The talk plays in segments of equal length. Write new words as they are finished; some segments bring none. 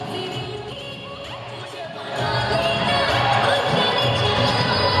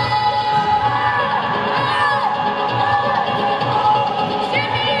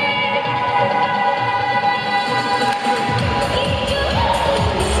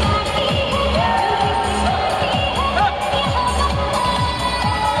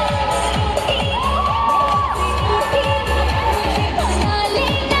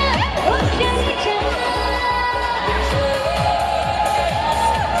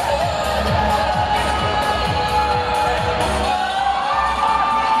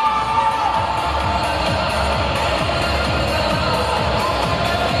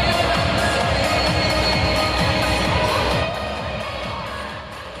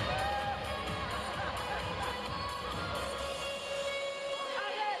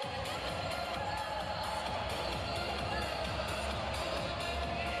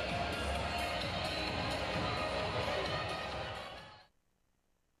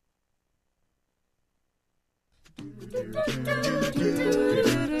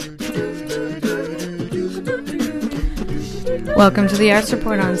Welcome to the Arts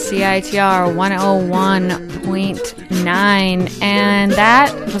Report on CITR 101.9, and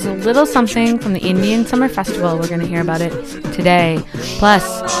that was a little something from the Indian Summer Festival. We're going to hear about it today. Plus,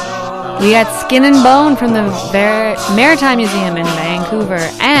 we got Skin and Bone from the Maritime Museum in Vancouver,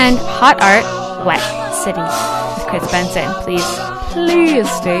 and Hot Art Wet City with Chris Benson. Please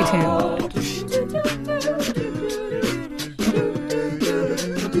stay tuned.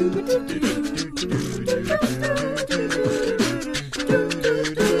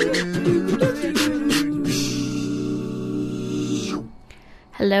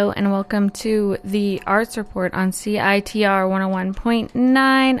 Hello and welcome to the Arts Report on CITR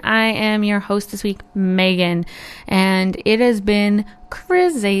 101.9. I am your host this week, Megan, and it has been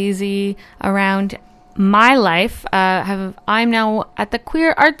crazy around my life. I'm now at the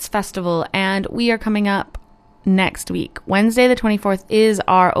Queer Arts Festival, and we are coming up next week. Wednesday the 24th is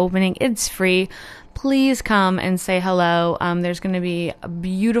our opening. It's free. Please come and say hello. There's going to be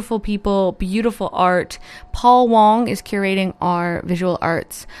beautiful people, beautiful art. Paul Wong is curating our visual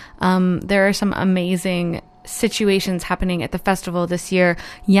arts. There are some amazing situations happening at the festival this year.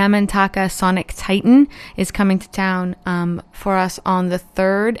 Yamantaka Sonic Titan is coming to town for us on the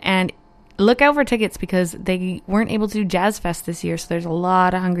 3rd, and look out for tickets because they weren't able to do Jazz Fest this year, so there's a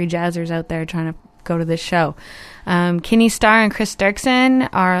lot of hungry jazzers out there trying to go to this show. Kinney Starr and Chris Dirksen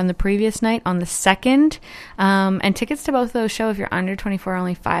are on the previous night on the 2nd, and tickets to both those show if you're under 24 are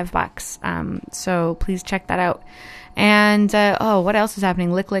only $5, so please check that out. And what else is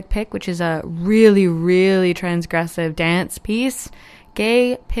happening? Lick Lick Pick, which is a really transgressive dance piece.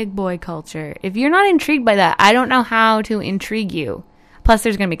 Gay pig boy culture. If you're not intrigued by that, I don't know how to intrigue you. Plus,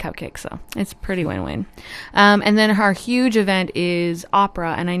 there's going to be cupcakes, so it's pretty win-win. And then our huge event is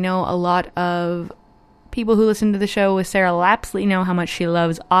opera, and I know a lot of people who listen to the show with Sarah Lapsley know how much she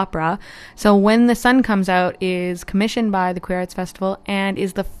loves opera. So When the Sun Comes Out is commissioned by the Queer Arts Festival and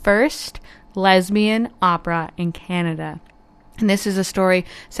is the first lesbian opera in Canada. And this is a story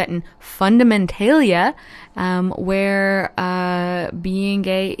set in Fundamentalia, where being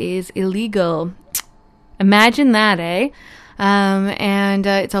gay is illegal. Imagine that, eh? And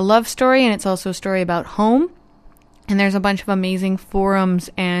it's a love story, and it's also a story about home. And there's a bunch of amazing forums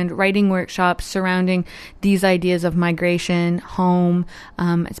and writing workshops surrounding these ideas of migration, home,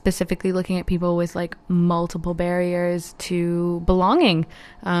 specifically looking at people with like multiple barriers to belonging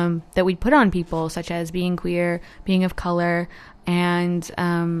that we put on people, such as being queer, being of color, and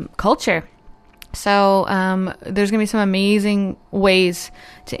culture. So there's going to be some amazing ways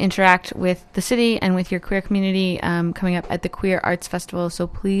to interact with the city and with your queer community coming up at the Queer Arts Festival. So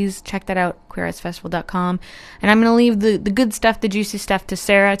please check that out, queerartsfestival.com. And I'm going to leave the good stuff, the juicy stuff to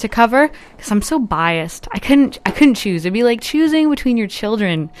Sarah to cover because I'm so biased. I couldn't choose. It'd be like choosing between your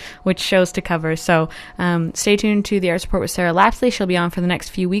children which shows to cover. So stay tuned to the Arts Report with Sarah Lapsley. She'll be on for the next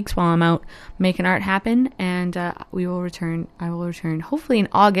few weeks while I'm out making art happen. And I will return hopefully in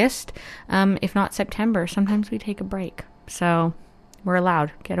August, if not September. Sometimes we take a break, so we're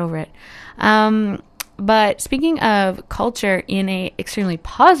allowed. Get over it. But speaking of culture in a extremely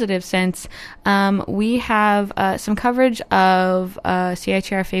positive sense, we have some coverage of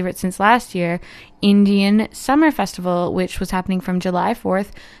CITR favorite since last year, Indian Summer Festival, which was happening from July 4th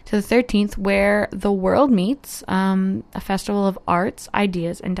to the 13th, where the world meets, a festival of arts,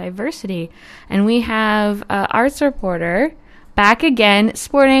 ideas, and diversity. And we have arts reporter back again,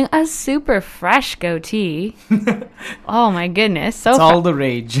 sporting a super fresh goatee. Oh my goodness. So it's all the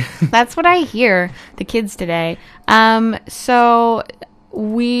rage. That's what I hear, the kids today. So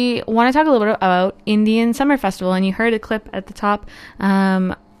we want to talk a little bit about Indian Summer Festival, and you heard a clip at the top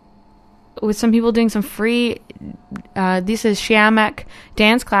with some people doing some free, this is Shyamak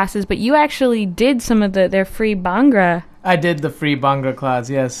dance classes, but you actually did some of their free Bhangra. I did the free Bhangra class,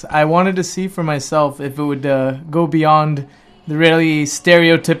 yes. I wanted to see for myself if it would go beyond the really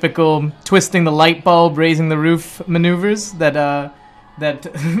stereotypical twisting the light bulb, raising the roof maneuvers that that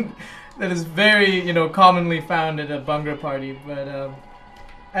is very, commonly found at a Bhangra party. But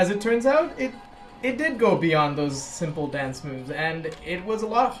as it turns out, it did go beyond those simple dance moves, and it was a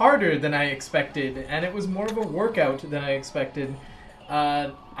lot harder than I expected, and it was more of a workout than I expected.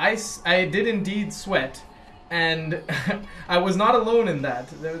 I did indeed sweat, and I was not alone in that.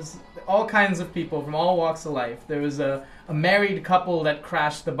 There was all kinds of people from all walks of life. There was a married couple that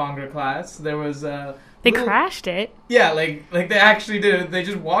crashed the Bhangra class. There was They crashed it? Yeah, like they actually did it. They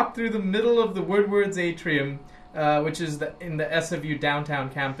just walked through the middle of the Woodward's atrium, which is in the SFU downtown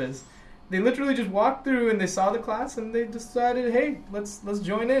campus. they literally just walked through and they saw the class and they decided, hey, let's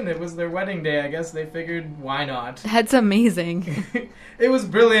join in. It was their wedding day. I guess they figured, why not? That's amazing. It was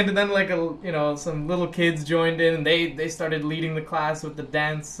brilliant. And then some little kids joined in and they started leading the class with the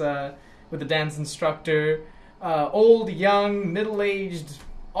dance instructor. Old, young, middle-aged,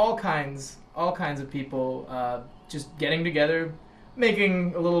 all kinds of people just getting together,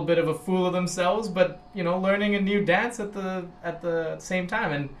 making a little bit of a fool of themselves, but learning a new dance at the same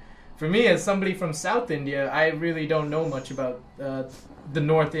time. And for me, as somebody from South India, I really don't know much about the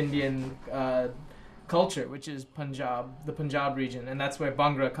North Indian culture, which is the Punjab region, and that's where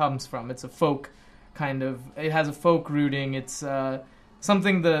Bhangra comes from. It's a folk it has a folk rooting. It's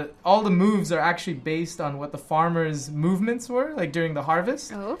something all the moves are actually based on what the farmers' movements were, like during the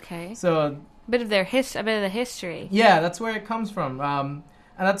harvest. Oh, okay. So a bit of the history. Yeah, that's where it comes from. And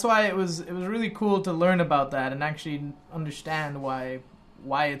that's why it was really cool to learn about that and actually understand why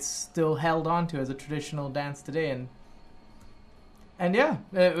it's still held on to as a traditional dance today. And yeah,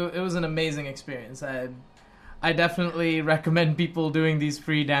 it was an amazing experience. I definitely recommend people doing these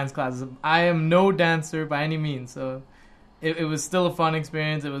free dance classes. I am no dancer by any means, so it was still a fun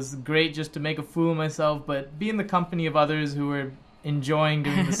experience. It was great just to make a fool of myself, but be in the company of others who were enjoying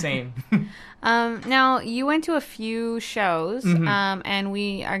doing the same. Now you went to a few shows, Mm-hmm. and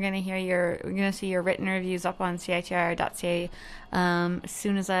we are going to see your written reviews up on CITR.ca as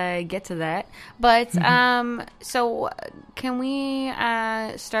soon as I get to that. But so can we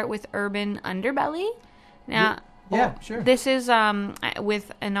start with Urban Underbelly? Now, yeah, sure. This is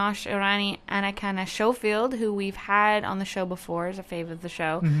with Anosh Irani, Anakana Schofield, who we've had on the show before as a fave of the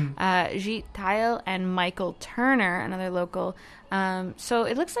show, Jeet Tile, and Michael Turner, another local. So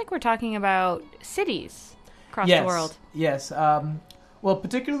it looks like we're talking about cities across the world. Yes. Well,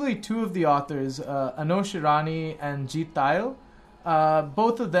 particularly two of the authors, Anosh Irani and Jeet Tile,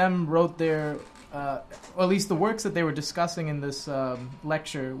 both of them wrote their, or at least the works that they were discussing in this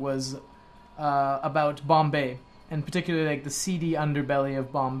lecture was about Bombay, and particularly like the seedy underbelly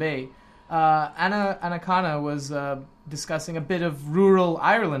of Bombay. Anakana was discussing a bit of rural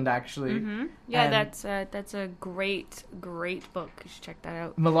Ireland, actually. Mm-hmm. Yeah, that's a great book. You should check that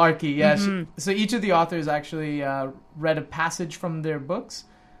out. Malarkey, yeah. Mm-hmm. So each of the authors actually read a passage from their books.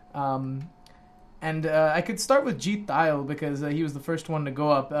 And I could start with Jeet Tile because he was the first one to go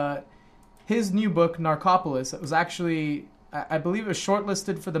up. His new book, Narcopolis, was actually, I believe, it was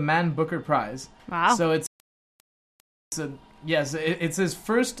shortlisted for the Man Booker Prize. Wow. So it's his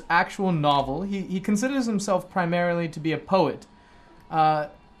first actual novel. He considers himself primarily to be a poet.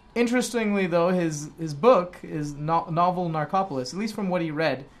 Interestingly, though, his book, his novel Narcopolis, at least from what he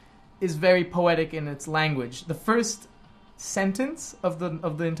read, is very poetic in its language. The first sentence of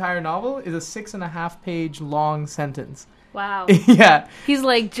the entire novel is a 6.5-page long sentence. Wow. Yeah. He's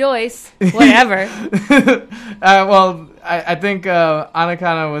like, Joyce, whatever. Well, I think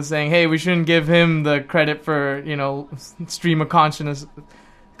Anakana was saying, hey, we shouldn't give him the credit for, stream of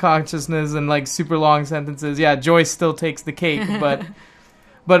consciousness and like super long sentences. Yeah, Joyce still takes the cake, but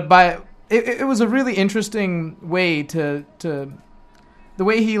it was a really interesting way to the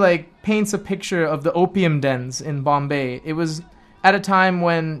way he like paints a picture of the opium dens in Bombay. It was at a time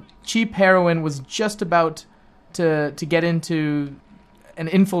when cheap heroin was just about to get into and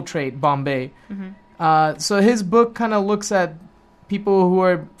infiltrate Bombay. Mm-hmm. So his book kind of looks at people who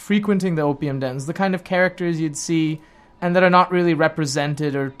are frequenting the opium dens, the kind of characters you'd see and that are not really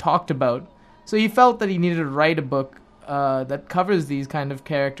represented or talked about. So he felt that he needed to write a book that covers these kind of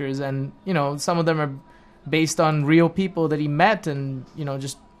characters, and some of them are based on real people that he met and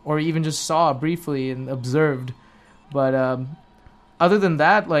or even just saw briefly and observed. But other than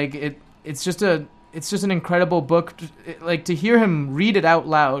that, like it's just an incredible book. Like, to hear him read it out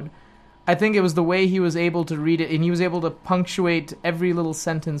loud, I think it was the way he was able to read it, and he was able to punctuate every little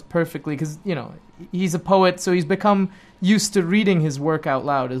sentence perfectly because, he's a poet, so he's become used to reading his work out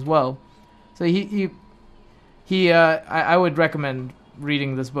loud as well. So I would recommend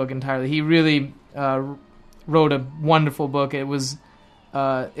reading this book entirely. He really wrote a wonderful book. It was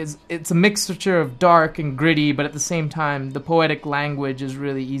it's a mixture of dark and gritty, but at the same time, the poetic language is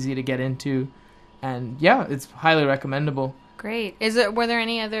really easy to get into. And yeah, it's highly recommendable. Great. Were there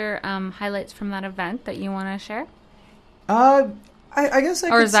any other highlights from that event that you want to share? I guess I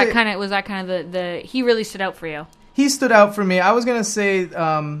or could was that kind of the he really stood out for you? He stood out for me. I was gonna say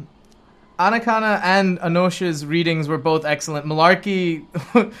Anakana and Anosh's readings were both excellent. Malarkey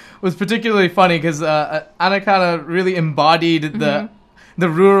was particularly funny because Anakana really embodied the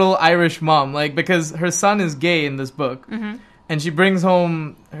rural Irish mom, like, because her son is gay in this book. Mm-hmm. And she brings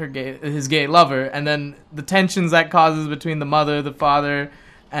home his gay lover, and then the tensions that causes between the mother, the father,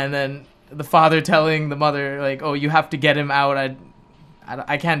 and then the father telling the mother, like, oh, you have to get him out.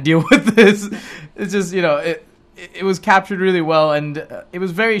 I can't deal with this. It's just, it was captured really well, and it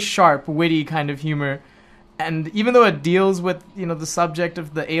was very sharp, witty kind of humor. And even though it deals with, the subject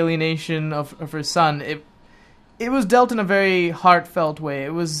of the alienation of her son, it was dealt in a very heartfelt way.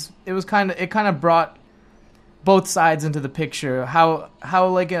 It kind of brought both sides into the picture. How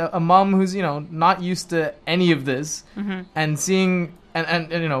like a mom who's, not used to any of this, and seeing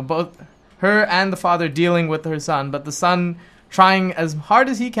and both her and the father dealing with her son, but the son trying as hard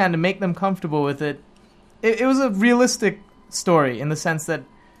as he can to make them comfortable with it. It was a realistic story in the sense that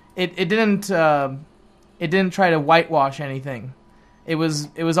it didn't try to whitewash anything. It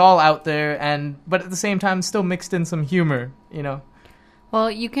was all out there, but at the same time still mixed in some humor, Well,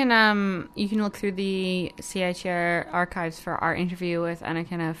 you can look through the CITR archives for our interview with Anna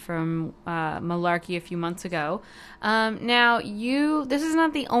Kina from Malarkey a few months ago. Now, this is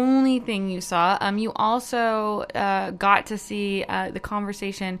not the only thing you saw. You also got to see the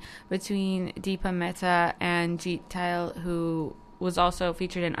conversation between Deepa Mehta and Jeet Thayil, who was also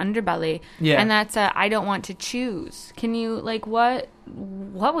featured in Underbelly. Yeah. And that's I Don't Want to Choose. Can you, like, what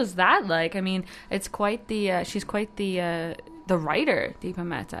was that like? I mean, it's quite she's quite the writer, Deepa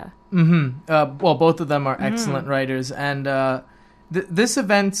Mehta. Well, both of them are excellent writers, and this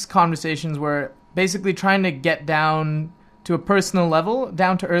event's conversations were basically trying to get down to a personal level,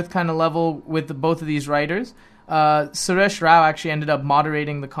 down to earth kind of level with both of these writers. Suresh Rao actually ended up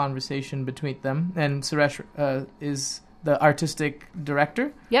moderating the conversation between them, and Suresh is the artistic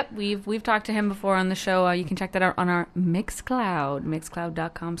director. Yep, we've talked to him before on the show. You can check that out on our Mixcloud,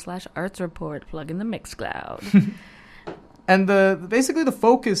 mixcloud.com/artsreport. Plug in the Mixcloud. And basically the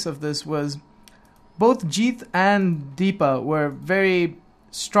focus of this was both Jeet and Deepa were very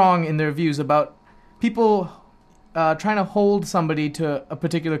strong in their views about people trying to hold somebody to a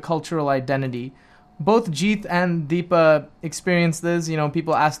particular cultural identity. Both Jeet and Deepa experienced this.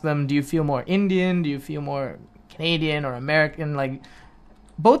 People ask them, do you feel more Indian? Do you feel more Canadian or American? Like,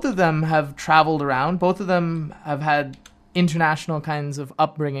 both of them have traveled around. Both of them have had international kinds of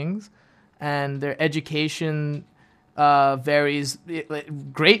upbringings, and their education varies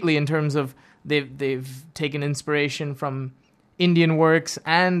greatly in terms of they've taken inspiration from Indian works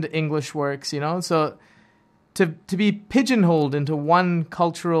and English works, So to be pigeonholed into one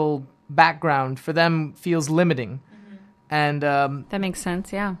cultural background for them feels limiting. And that makes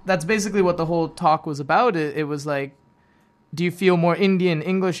sense, yeah. That's basically what the whole talk was about. It was like, do you feel more Indian,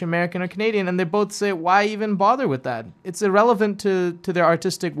 English, American, or Canadian? And they both say, why even bother with that? It's irrelevant to their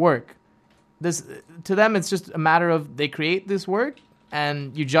artistic work. To them, it's just a matter of they create this work,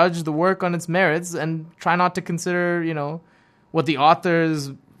 and you judge the work on its merits, and try not to consider, what the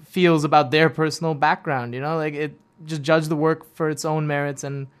authors feels about their personal background. Just judge the work for its own merits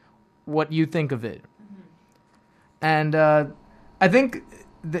and what you think of it. And I think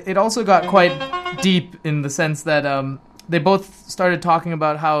it also got quite deep in the sense that they both started talking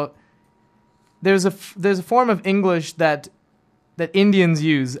about how there's a form of English that Indians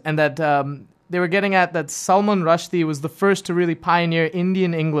use, and that they were getting at that Salman Rushdie was the first to really pioneer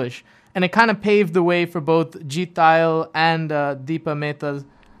Indian English, and it kind of paved the way for both Jeet Thayil and Deepa Mehta's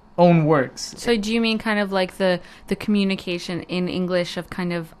own works. So do you mean kind of like the communication in English of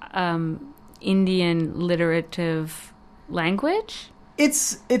kind of Indian literative language?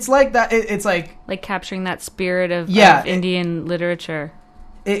 It's like that. It's like capturing that spirit of Indian literature.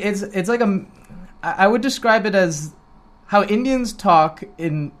 It's like I would describe it as how Indians talk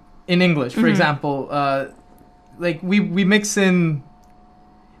in English, for example.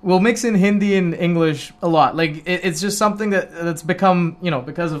 We'll mix in Hindi and English a lot. Like, it's just something that's become,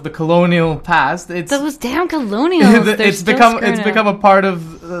 because of the colonial past. Those damn colonials. It's become a part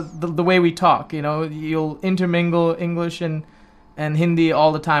of the way we talk. You'll intermingle English and Hindi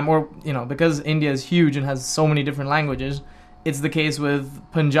all the time, or because India is huge and has so many different languages. It's the case with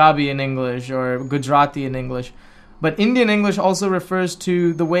Punjabi in English or Gujarati in English. But Indian English also refers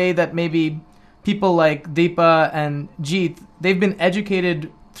to the way that maybe people like Deepa and Jeet, they've been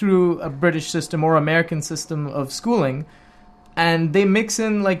educated through a British system or American system of schooling, and they mix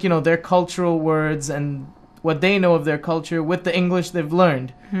in their cultural words and what they know of their culture with the English they've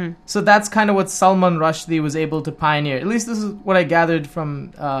learned. So that's kind of what Salman Rushdie was able to pioneer. At least this is what I gathered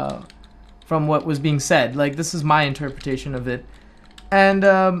from what was being said. Like, this is my interpretation of it. And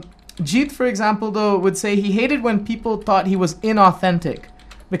Jeet, for example, though, would say he hated when people thought he was inauthentic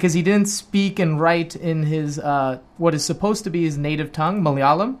because he didn't speak and write in his what is supposed to be his native tongue,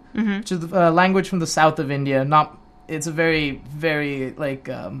 Malayalam, which is a language from the south of India. It's a very, very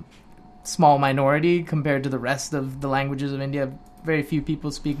small minority compared to the rest of the languages of India. Very few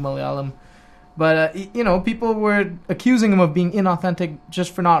people speak Malayalam. But, people were accusing him of being inauthentic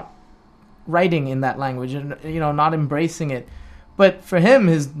just for not writing in that language and, not embracing it. But for him,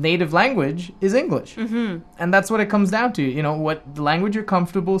 his native language is English. Mm-hmm. And that's what it comes down to. What the language you're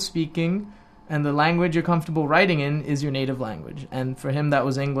comfortable speaking and the language you're comfortable writing in is your native language. And for him, that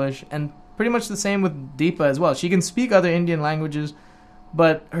was English. And pretty much the same with Deepa as well. She can speak other Indian languages,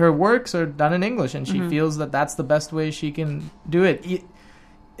 but her works are done in English, and she feels that that's the best way she can do it.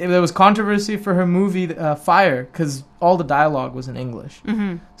 There was controversy for her movie Fire because all the dialogue was in English.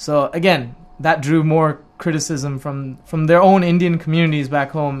 Mm-hmm. So again, that drew more criticism from their own Indian communities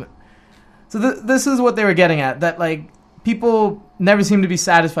back home. So this is what they were getting at, that like people never seem to be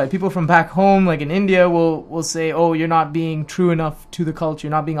satisfied. People from back home, like in India, will say, oh, you're not being true enough to the culture,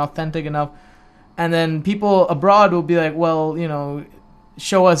 you're not being authentic enough. And then people abroad will be like, well,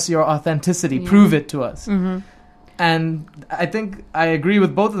 show us your authenticity, prove it to us. Mm-hmm. And I think I agree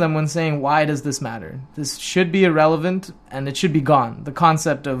with both of them when saying, why does this matter? This should be irrelevant and it should be gone. The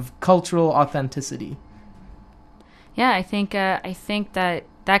concept of cultural authenticity. Yeah, I think that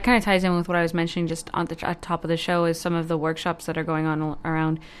kind of ties in with what I was mentioning just on the top of the show is some of the workshops that are going on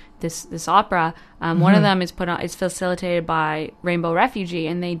around this opera. One of them is facilitated by Rainbow Refugee,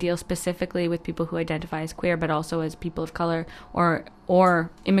 and they deal specifically with people who identify as queer, but also as people of color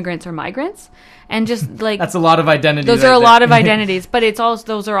or immigrants or migrants. And just like that's a lot of identities. Those are a lot of identities, but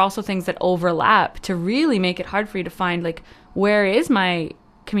those are also things that overlap to really make it hard for you to find like, where is my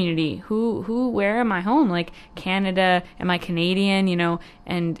community, where am I home, like Canada, am I Canadian,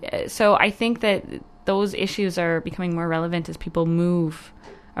 and so I think that those issues are becoming more relevant as people move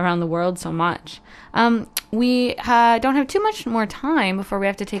around the world so much. We don't have too much more time before we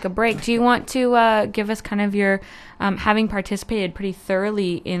have to take a break. Do you want to give us kind of your having participated pretty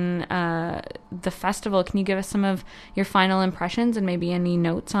thoroughly in the festival, can you give us some of your final impressions and maybe any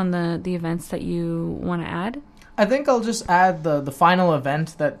notes on the events that you want to add? I think I'll just add the final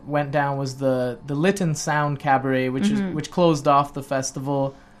event that went down was the Lit and Sound Cabaret, which closed off the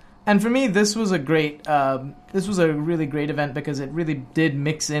festival. And for me, this was a really great event because it really did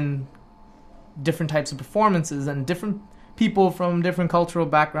mix in different types of performances and different people from different cultural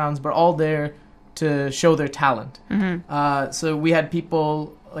backgrounds, but all there to show their talent. So we had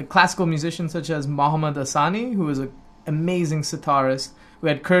people like classical musicians such as Mohammad Asani, who was an amazing sitarist. We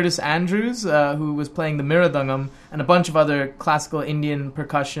had Curtis Andrews, who was playing the miradangam, and a bunch of other classical Indian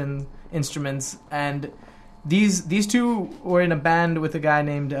percussion instruments. And these two were in a band with a guy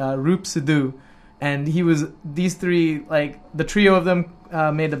named Roop Sidhu. And these three, like, the trio of them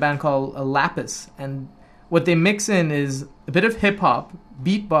made the band called Lapis. And what they mix in is a bit of hip-hop,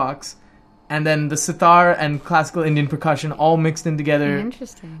 beatbox, and then the sitar and classical Indian percussion all mixed in together.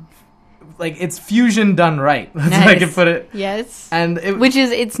 Interesting. Like, it's fusion done right. That's how I can put it. Yes. And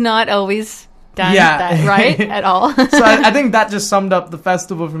it's not always done that right at all. So I think that just summed up the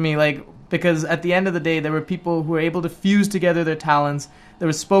festival for me, like, because at the end of the day, there were people who were able to fuse together their talents. There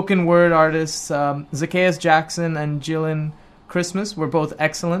were spoken word artists. Zacchaeus Jackson and Jillian Christmas were both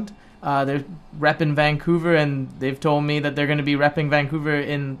excellent. They're repping Vancouver, and they've told me that they're going to be repping Vancouver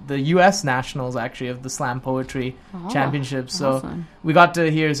in the U.S. Nationals, actually, of the Slam Poetry Championship. So awesome. We got to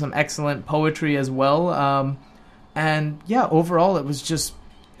hear some excellent poetry as well. And yeah, overall, it was just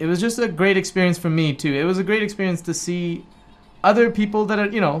a great experience for me too. It was a great experience to see other people that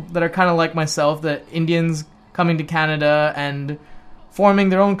are kind of like myself, that Indians coming to Canada and forming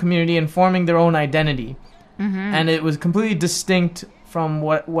their own community and forming their own identity. And it was completely distinct from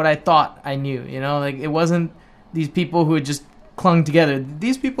what I thought I knew, like it wasn't these people who had just clung together.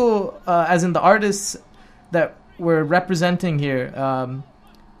 These people, as in the artists that were representing here,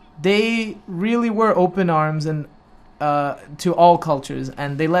 they really were open arms and to all cultures,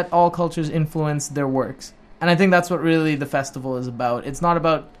 and they let all cultures influence their works. And I think that's what really the festival is about. It's not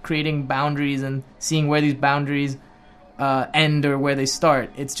about creating boundaries and seeing where these boundaries end or where they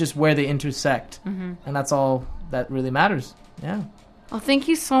start. It's just where they intersect. And that's all that really matters. Yeah. Well, thank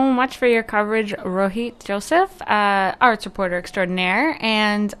you so much for your coverage, Rohit Joseph, arts reporter extraordinaire.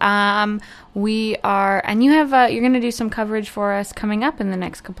 And you're going to do some coverage for us coming up in the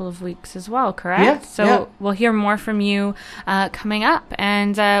next couple of weeks as well, correct? Yeah. So we'll hear more from you coming up.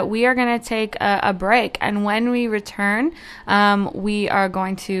 And we are going to take a break. And when we return, we are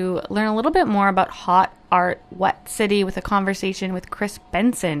going to learn a little bit more about Hot Art Wet City with a conversation with Chris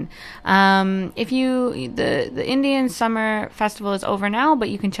Benson. The Indian Summer Festival is over now, but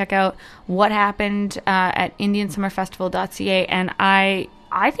you can check out what happened at indiansummerfestival.ca, and I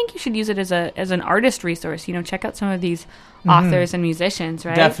think you should use it as an artist resource. Check out some of these authors and musicians,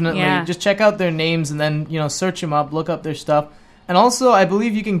 right? Definitely. Yeah. Just check out their names and then search them up, look up their stuff. And also, I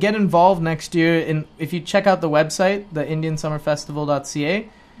believe you can get involved next year if you check out the website, the indiansummerfestival.ca.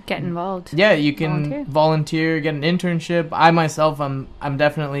 Get involved. Yeah, you can volunteer, get an internship. I myself, I'm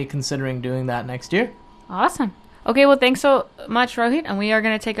definitely considering doing that next year. Awesome. Okay, well, thanks so much, Rohit. And we are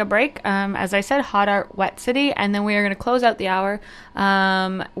going to take a break. As I said, Hot Art Wet City. And then we are going to close out the hour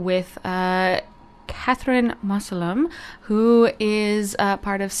with Catherine Musselum, who is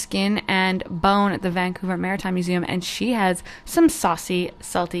part of Skin and Bone at the Vancouver Maritime Museum. And she has some saucy,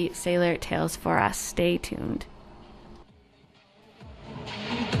 salty sailor tales for us. Stay tuned.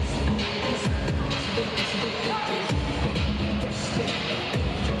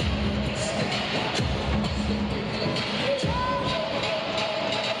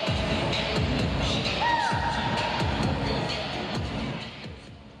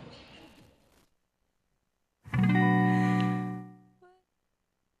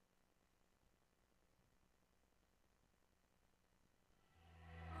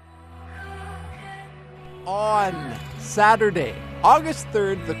 On Saturday, August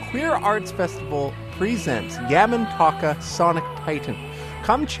 3rd, the Queer Arts Festival presents Yamantaka Sonic Titan.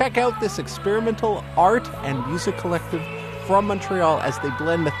 Come check out this experimental art and music collective from Montreal as they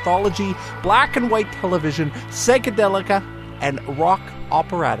blend mythology, black and white television, psychedelica, and rock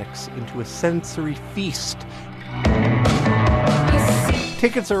operatics into a sensory feast.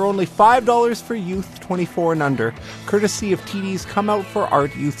 Tickets are only $5 for youth 24 and under, courtesy of TD's Come Out for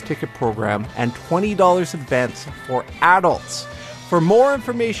Art youth ticket program, and $20 advance for adults. For more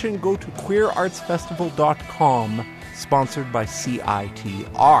information, go to queerartsfestival.com, sponsored by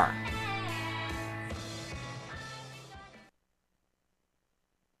CITR.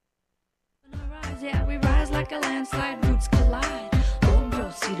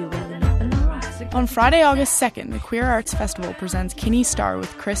 On Friday, August 2nd, the Queer Arts Festival presents Kinney Star with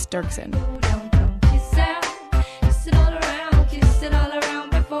Chris Dirksen.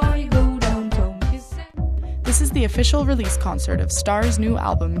 This is the official release concert of Star's new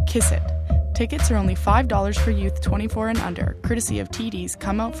album, Kiss It. Tickets are only $5 for youth 24 and under, courtesy of TD's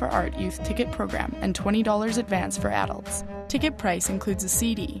Come Out for Art youth ticket program, and $20 advance for adults. Ticket price includes a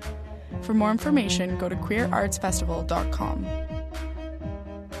CD. For more information, go to queerartsfestival.com.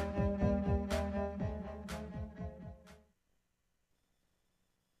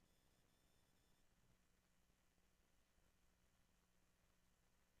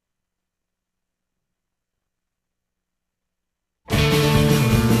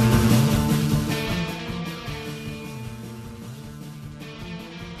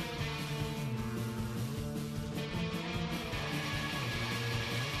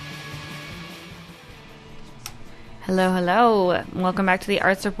 Hello. Welcome back to the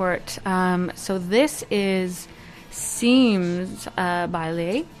Arts Report. So this is Seams by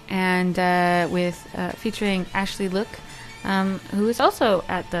Lay, and with featuring Ashley Look, who is also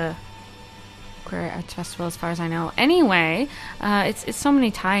at the Queer Arts Festival, as far as I know. Anyway, it's so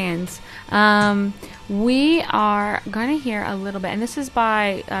many tie-ins. We are going to hear a little bit, and this is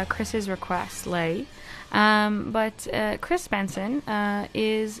by Chris's request, Lay. But Chris Benson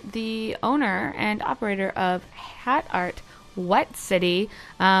is the owner and operator of Hot Art Wet City,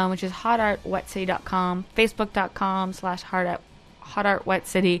 which is hotartwetcity.com,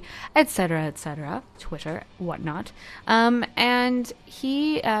 facebook.com/hotartwetcity, etc., Twitter, whatnot. And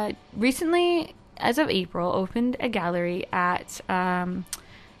he recently, as of April, opened a gallery at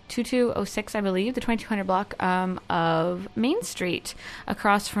 2206, I believe, the 2200 block of Main Street,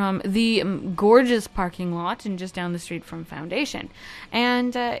 across from the gorgeous parking lot and just down the street from Foundation.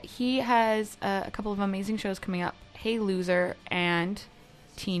 And he has a couple of amazing shows coming up, Hey Loser and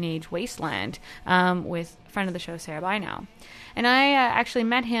Teenage Wasteland, with friend of the show, Sarah Bino. And I actually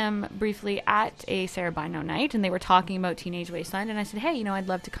met him briefly at a Sarah Bino night, and they were talking about Teenage Wasteland, and I said, hey, I'd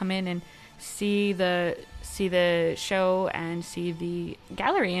love to come in and see the show and see the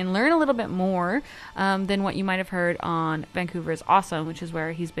gallery and learn a little bit more than what you might have heard on Vancouver is Awesome, which is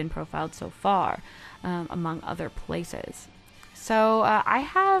where he's been profiled so far, among other places. So I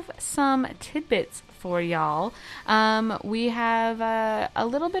have some tidbits for y'all. We have a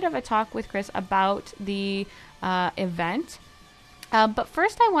little bit of a talk with Chris about the event, but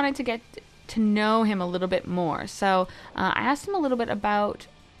first I wanted to get to know him a little bit more. So I asked him a little bit about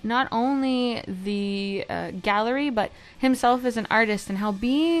not only the gallery, but himself as an artist, and how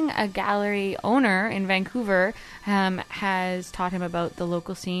being a gallery owner in Vancouver has taught him about the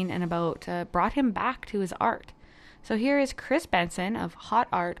local scene and about brought him back to his art. So here is Chris Benson of Hot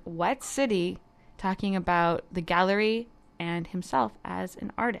Art Wet City talking about the gallery and himself as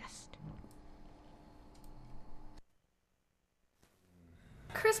an artist.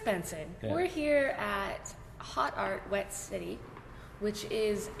 Chris Benson, we're here at Hot Art Wet City. which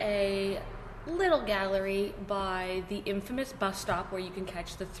is a little gallery by the infamous bus stop where you can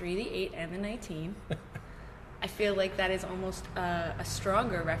catch the 3, the 8, and the 19. I feel like that is almost a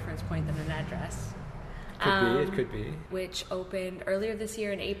stronger reference point than an address. It could be. Which opened earlier this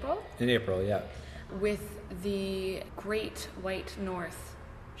year in April. In April, yeah. With the Great White North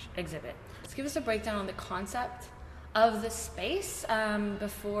exhibit. Let's give us a breakdown on the concept of the space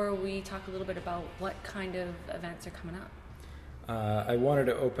before we talk a little bit about what kind of events are coming up. I wanted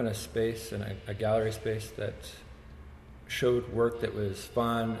to open a space, and a gallery space that showed work that was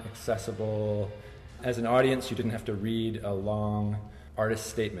fun, accessible. As an audience, you didn't have to read a long artist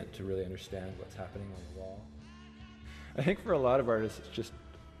statement to really understand what's happening on the wall. I think for a lot of artists, it's just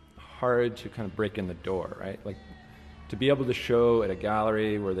hard to kind of break in the door, right? Like, to be able to show at a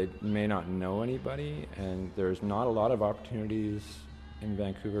gallery where they may not know anybody, and there's not a lot of opportunities in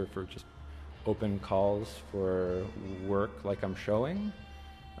Vancouver for just open calls for work like I'm showing.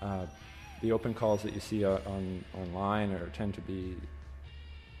 The open calls that you see online tend to be,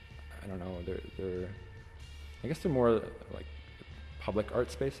 I don't know, I guess they're more like public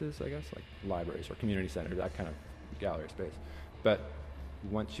art spaces, I guess, like libraries or community centers, that kind of gallery space. But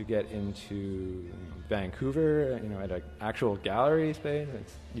once you get into Vancouver, at an actual gallery space,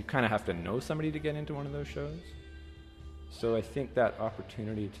 you kind of have to know somebody to get into one of those shows. So I think that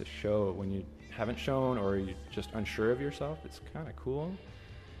opportunity to show when you haven't shown or you're just unsure of yourself, it's kind of cool.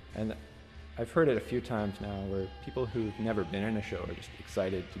 And I've heard it a few times now where people who've never been in a show are just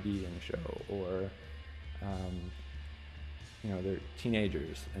excited to be in a show, or they're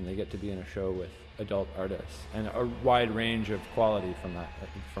teenagers and they get to be in a show with adult artists, and a wide range of quality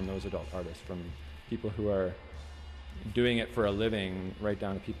from those adult artists, from people who are doing it for a living right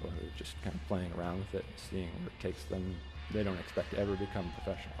down to people who are just kind of playing around with it, seeing where it takes them. They don't expect to ever become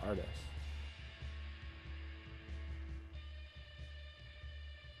professional artists.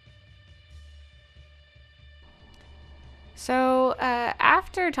 So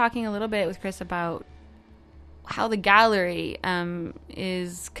after talking a little bit with Chris about how the gallery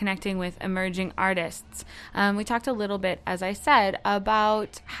is connecting with emerging artists, we talked a little bit, as I said,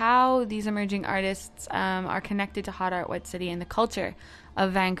 about how these emerging artists are connected to Hot Art Wet City and the culture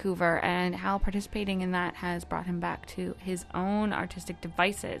of Vancouver, and how participating in that has brought him back to his own artistic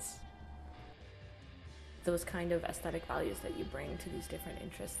devices. Those kind of aesthetic values that you bring to these different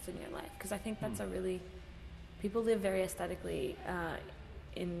interests in your life, because I think that's people live very aesthetically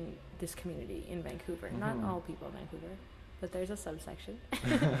in this community in Vancouver. Mm-hmm. Not all people in Vancouver, but there's a subsection.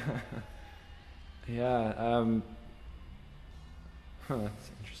 Yeah,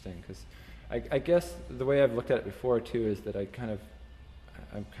 that's interesting, because I guess the way I've looked at it before too is that I'm kind of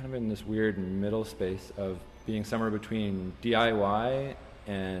in this weird middle space of being somewhere between DIY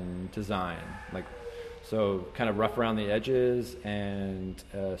and design, so kind of rough around the edges and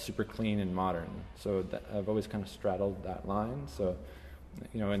super clean and modern. So I've always kind of straddled that line. So,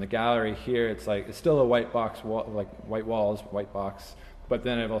 in the gallery here, it's still a white box wall, like white walls, white box, but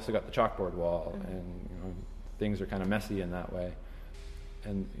then I've also got the chalkboard wall, and things are kind of messy in that way.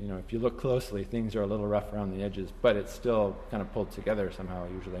 And if you look closely, things are a little rough around the edges, but it's still kind of pulled together somehow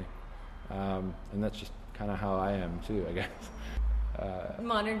usually. And that's just kind of how I am too, I guess.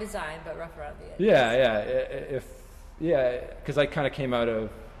 Modern design, but rough around the edges. Because I kind of came out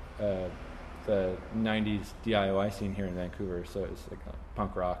of the 90s DIY scene here in Vancouver, so it's like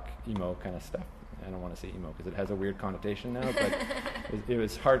punk rock, emo kind of stuff. I don't want to say emo because it has a weird connotation now, but it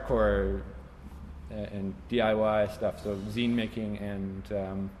was hardcore and DIY stuff, so zine making and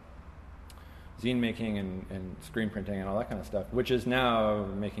screen printing and all that kind of stuff, which is now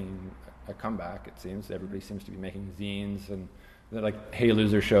making a comeback, it seems. Everybody seems to be making zines, and Hey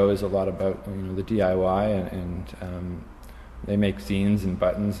Loser Show is a lot about the DIY, and they make zines and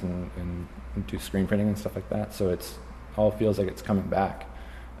buttons and do screen printing and stuff like that. So it's all feels like it's coming back.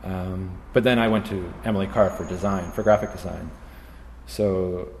 But then I went to Emily Carr for graphic design.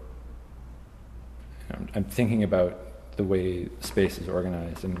 So I'm thinking about the way space is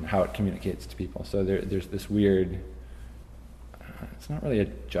organized and how it communicates to people. So there's this weird. It's not really a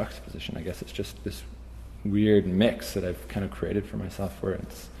juxtaposition, I guess. It's just this weird mix that I've kind of created for myself, where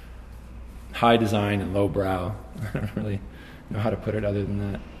it's high design and low brow. I don't really know how to put it other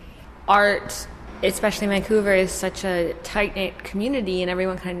than that. Art, especially Vancouver, is such a tight-knit community and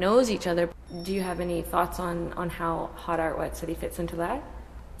everyone kind of knows each other. Do you have any thoughts on how Hot Art Wet City fits into that?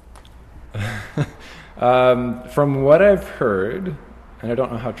 From what I've heard, and I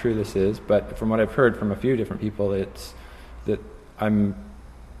don't know how true this is, but from what I've heard from a few different people, it's that I'm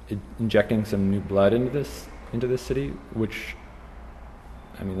injecting some new blood into this city, which,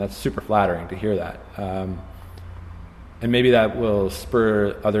 that's super flattering to hear that. and maybe that will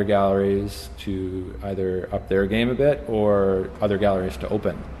spur other galleries to either up their game a bit or other galleries to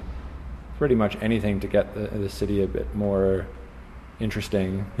open. Pretty much anything to get the city a bit more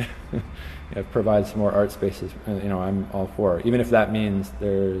interesting. Provide some more art spaces. I'm all for it. Even if that means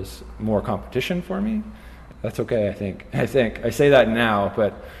there's more competition for me, that's okay. I think I say that now,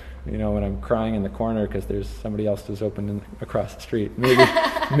 but when I'm crying in the corner because there's somebody else who's opened across the street,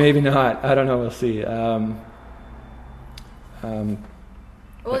 maybe not. I don't know. We'll see. Well,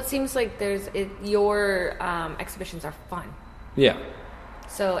 it seems like your exhibitions are fun. Yeah.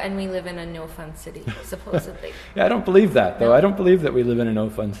 So, and we live in a no-fun city, supposedly. Yeah, I don't believe that, though. No? I don't believe that we live in a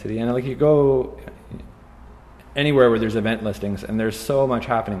no-fun city. And you go anywhere where there's event listings, and there's so much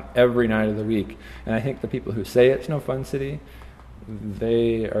happening every night of the week. And I think the people who say it's no-fun city,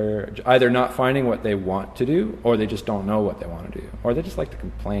 they are either not finding what they want to do, or they just don't know what they want to do. Or they just like to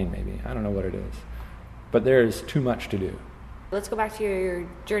complain, maybe. I don't know what it is. But there's too much to do. Let's go back to your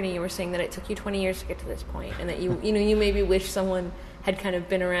journey. You were saying that it took you 20 years to get to this point, and that you maybe wish someone had kind of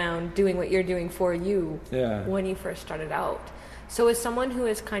been around doing what you're doing for you when you first started out. So as someone who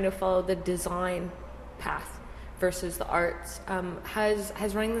has kind of followed the design path versus the arts,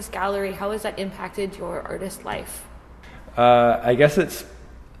 has running this gallery, how has that impacted your artist life? I guess it's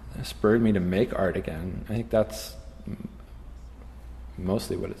spurred me to make art again. I think that's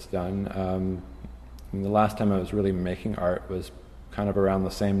mostly what it's done. The last time I was really making art was kind of around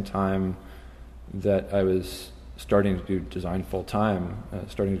the same time that I was starting to do design full-time,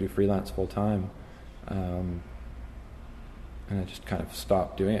 starting to do freelance full-time. And I just kind of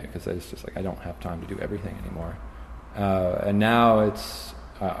stopped doing it because it's just I don't have time to do everything anymore. And now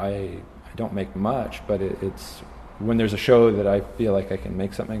I don't make much, but it's when there's a show that I feel like I can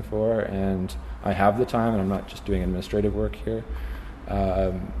make something for and I have the time and I'm not just doing administrative work here,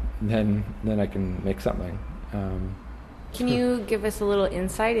 then I can make something. Can you give us a little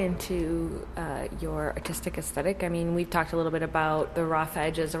insight into your artistic aesthetic? I mean, we've talked a little bit about the rough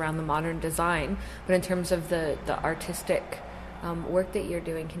edges around the modern design, but in terms of the artistic work that you're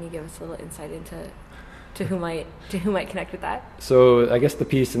doing, can you give us a little insight into who might connect with that? So I guess the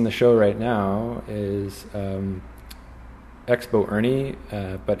piece in the show right now is Expo Ernie,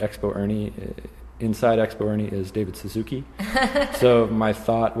 but Expo Ernie, inside Expo Ernie is David Suzuki. So my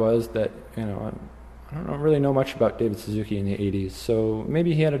thought was that, I don't really know much about David Suzuki in the 80s, so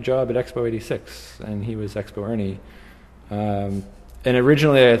maybe he had a job at Expo 86, and he was Expo Ernie. And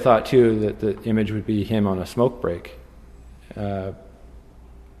originally I thought, too, that the image would be him on a smoke break. But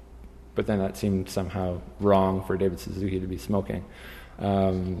then that seemed somehow wrong for David Suzuki to be smoking.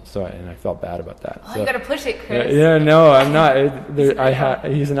 And I felt bad about that. Oh, you got to push it, Chris. Yeah, no, I'm not.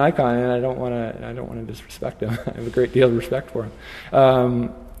 He's an icon, and I don't want to disrespect him. I have a great deal of respect for him.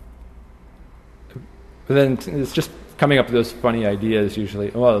 But then it's just coming up with those funny ideas usually.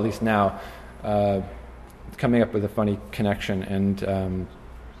 Well, at least now, coming up with a funny connection, and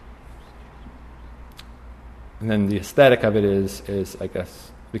then the aesthetic of it is I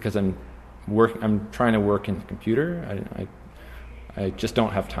guess because I'm trying to work in the computer. I just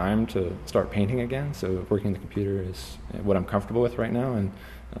don't have time to start painting again. So working in the computer is what I'm comfortable with right now, and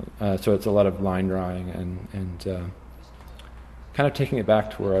so it's a lot of line drawing and kind of taking it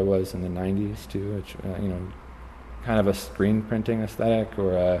back to where I was in the 90s too, which kind of a screen printing aesthetic,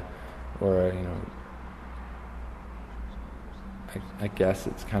 or I guess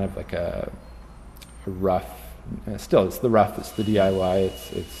it's kind of like a rough. Still, it's the rough. It's the DIY.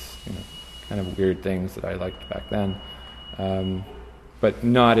 It's kind of weird things that I liked back then, but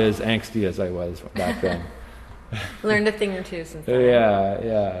not as angsty as I was back then. Learned a thing or two since then.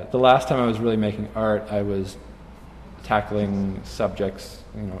 Yeah. The last time I was really making art, I was tackling subjects,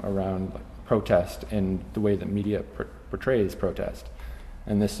 around protest and the way that media portrays protest.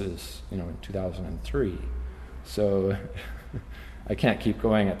 And this is, in 2003. So I can't keep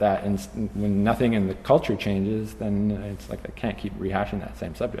going at that. And when nothing in the culture changes, then it's like I can't keep rehashing that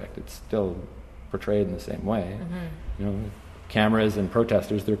same subject. It's still portrayed in the same way. Mm-hmm. Cameras and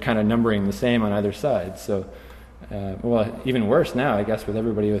protesters, they're kind of numbering the same on either side. So even worse now, I guess, with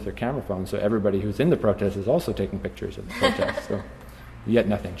everybody with their camera phones. So everybody who's in the protest is also taking pictures of the protest. So yet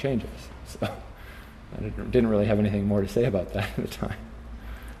nothing changes. So I didn't really have anything more to say about that at the time.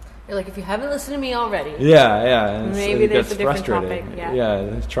 You're like, if you haven't listened to me already. Yeah. And maybe there's a different topic. Yeah,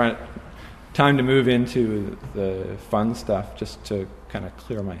 it's time to move into the fun stuff, just to kind of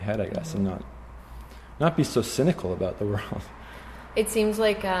clear my head, I guess, and not be so cynical about the world. It seems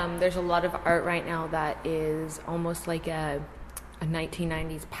like there's a lot of art right now that is almost like a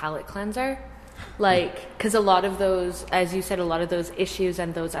 1990s palette cleanser. Like, because a lot of those, as you said, a lot of those issues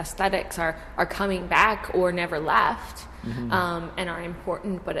and those aesthetics are coming back or never left, and are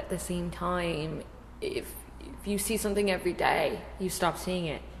important. But at the same time, if you see something every day, you stop seeing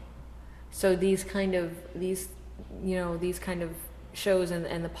it. So these kind of shows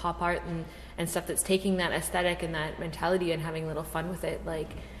and the pop art and stuff that's taking that aesthetic and that mentality and having a little fun with it, like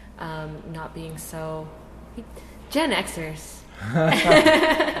not being so Gen Xers.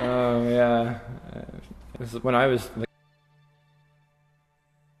 Oh yeah, this is when I was.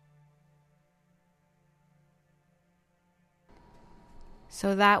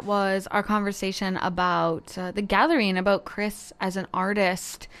 So that was our conversation about the gallery and about Chris as an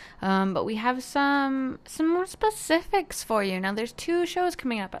artist. But we have some more specifics for you. Now, there's 2 shows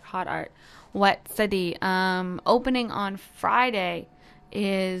coming up at Hot Art Wet City. Opening on Friday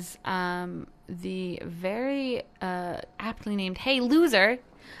is the very aptly named Hey Loser,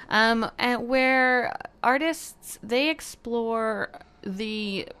 and where artists, they explore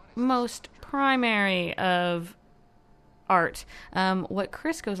the most primary of art. What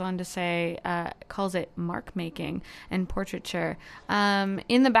Chris goes on to say, calls it mark making and portraiture.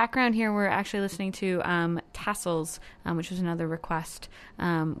 In the background here, we're actually listening to Tassels, which was another request,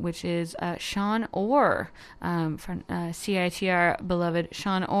 which is Sean Orr from CITR, beloved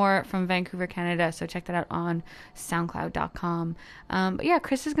Sean Orr from Vancouver, Canada. So check that out on SoundCloud.com. But yeah,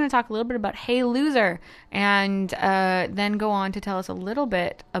 Chris is going to talk a little bit about Hey Loser, and then go on to tell us a little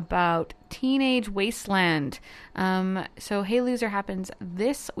bit about Teenage Wasteland. So Hey Loser happens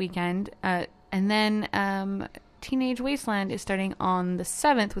this weekend, and then Teenage Wasteland is starting on the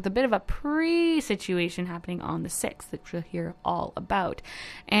 7th with a bit of a pre-situation happening on the 6th that you'll hear all about.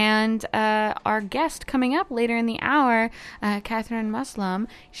 And our guest coming up later in the hour, Catherine Muslim,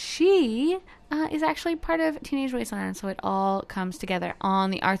 she is actually part of Teenage Wasteland, so it all comes together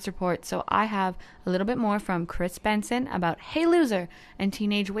on the Arts Report. So I have a little bit more from Chris Benson about Hey Loser and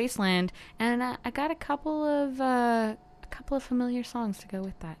Teenage Wasteland, and I got a couple of familiar songs to go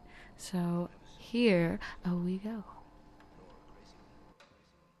with that. So here we go.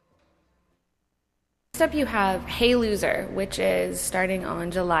 Next up you have Hey Loser, which is starting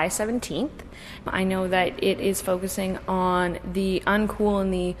on July 17th. I know that it is focusing on the uncool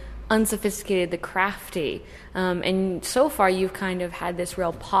and the unsophisticated, the crafty. And so far you've kind of had this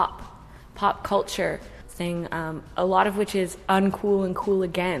real pop culture thing, a lot of which is uncool and cool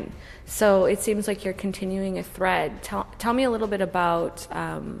again. So it seems like you're continuing a thread. Tell me a little bit about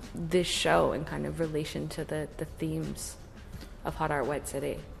this show and kind of relation to the themes of Hot Art Wet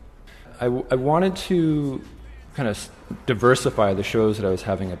City. I wanted to kind of diversify the shows that I was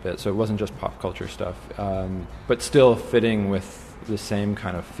having a bit, so it wasn't just pop culture stuff, but still fitting with the same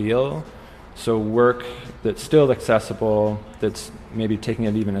kind of feel. So work that's still accessible, that's maybe taking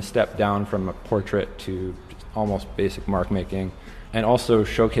it even a step down from a portrait to almost basic mark making, and also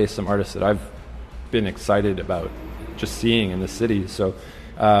showcase some artists that I've been excited about just seeing in the city. So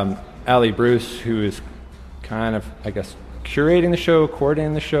Ali Bruce, who is kind of, I guess, curating the show,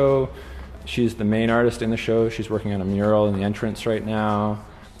 coordinating the show. She's the main artist in the show. She's working on a mural in the entrance right now.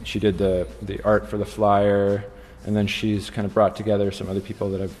 She did the art for the flyer, and then she's kind of brought together some other people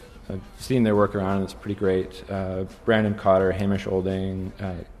that I've seen their work around, and it's pretty great. Brandon Cotter, Hamish Olding,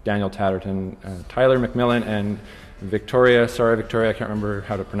 Daniel Tatterton, Tyler McMillan, and Victoria, I can't remember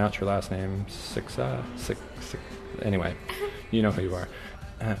how to pronounce her last name, anyway, you know who you are.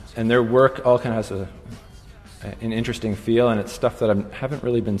 And their work all kind of has an interesting feel, and it's stuff that I haven't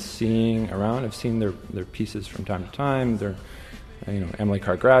really been seeing around. I've seen their pieces from time to time. They're, Emily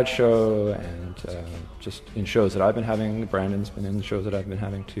Carr Grad Show, and just in shows that I've been having. Brandon's been in the shows that I've been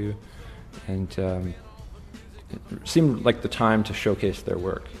having too, and it seemed like the time to showcase their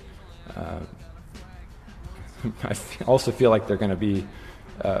work. I also feel like they're going to be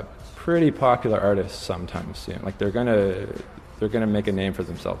pretty popular artists sometime soon. Like they're going to make a name for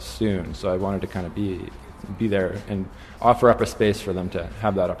themselves soon. So I wanted to kind of be there and offer up a space for them to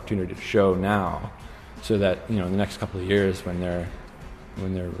have that opportunity to show now, so that in the next couple of years when they're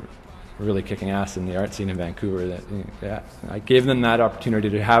really kicking ass in the art scene in Vancouver, that I gave them that opportunity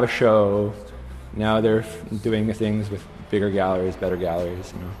to have a show. Now they're doing things with bigger galleries, better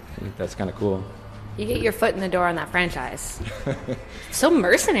galleries. I think that's kind of cool. You get your foot in the door on that franchise. So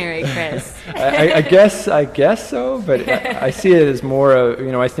mercenary, Chris. I guess so, but I see it as more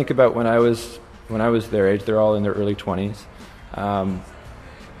I think about when I was their age. They're all in their early 20s.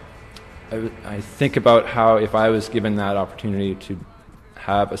 I think about how if I was given that opportunity to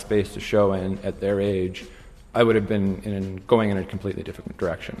have a space to show in at their age, I would have been going in a completely different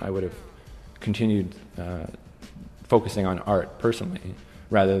direction. I would have continued focusing on art personally,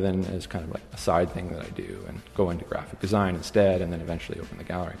 rather than as kind of like a side thing that I do and go into graphic design instead and then eventually open the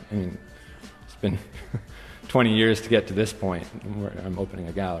gallery. I mean, it's been 20 years to get to this point where I'm opening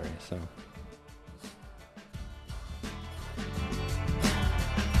a gallery, so.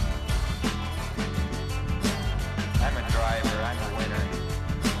 I'm a driver, I'm a winner.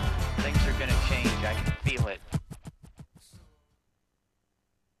 Things are gonna change, I can feel it.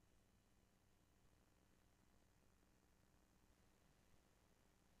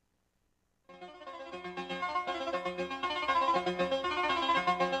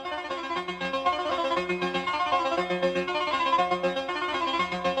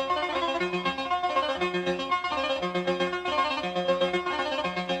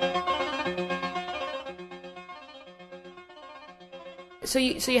 So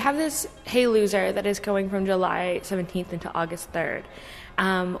you have this Hey Loser that is going from July 17th into August 3rd,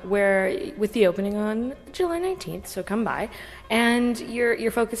 where with the opening on July 19th, so come by, and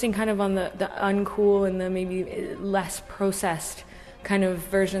you're focusing kind of on the uncool and the maybe less processed kind of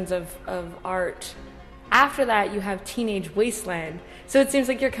versions of art. After that, you have Teenage Wasteland. So it seems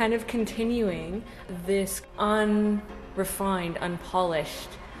like you're kind of continuing this unrefined, unpolished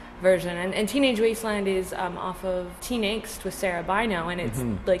version. And Teenage Wasteland is off of Teen Angst with Sarah Bino, and it's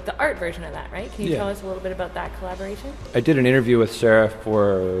like the art version of that, right? Can you tell us a little bit about that collaboration? I did an interview with Sarah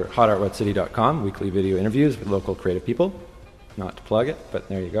for hotartwhatcity.com, weekly video interviews with local creative people. Not to plug it, but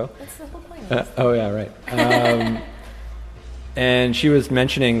there you go. That's the whole point. Oh, yeah, right. And she was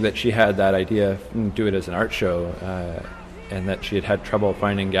mentioning that she had that idea, do it as an art show, and that she had trouble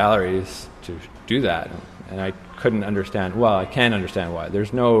finding galleries to do that. And I couldn't understand, well, I can understand why.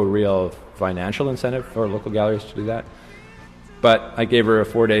 There's no real financial incentive for local galleries to do that. But I gave her a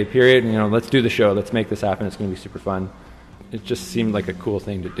 4-day period, and, let's do the show, let's make this happen, it's going to be super fun. It just seemed like a cool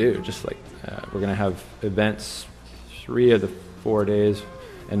thing to do, just like we're going to have events 3 of the 4 days,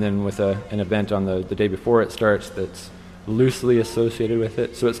 and then with an event on the day before it starts that's loosely associated with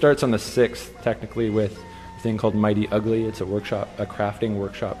it. So it starts on the 6th, technically, with a thing called Mighty Ugly. It's a crafting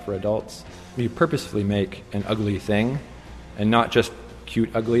workshop for adults. You purposefully make an ugly thing, and not just cute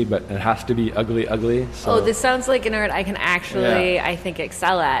ugly, but it has to be ugly. So. This sounds like an art I can actually, I think,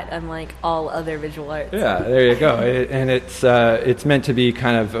 excel at, unlike all other visual arts. Yeah, there you go. And it's meant to be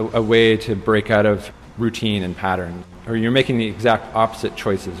kind of a way to break out of routine and pattern, or you're making the exact opposite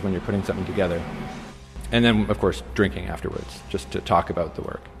choices when you're putting something together. And then, of course, drinking afterwards, just to talk about the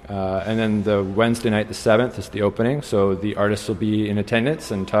work. And then the Wednesday night, the 7th, is the opening, so the artists will be in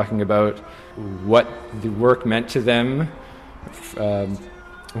attendance and talking about what the work meant to them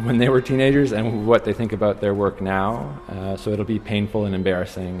when they were teenagers and what they think about their work now. So it'll be painful and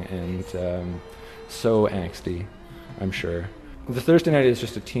embarrassing and so angsty, I'm sure. The Thursday night is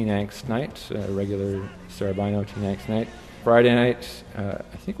just a Teen Angst night, a regular Sarah Bino Teen Angst night. Friday night,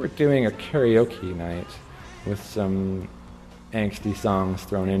 I think we're doing a karaoke night with some angsty songs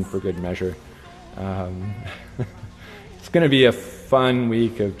thrown in for good measure. It's going to be a fun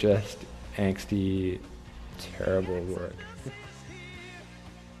week of just angsty, terrible work.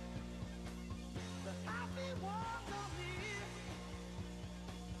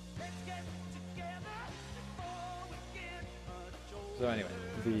 So anyway,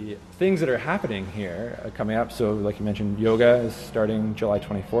 the things that are happening here are coming up. So like you mentioned, yoga is starting July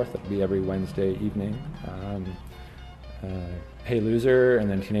 24th. It'll be every Wednesday evening. Hey Loser, and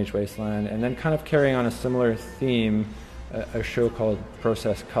then Teenage Wasteland. And then kind of carrying on a similar theme, a show called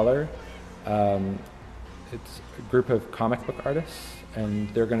Process Color. It's a group of comic book artists,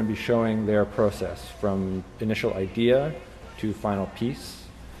 and they're going to be showing their process from initial idea to final piece.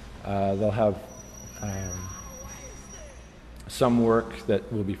 They'll have some work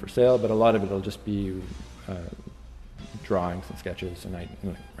that will be for sale, but a lot of it will just be drawings and sketches and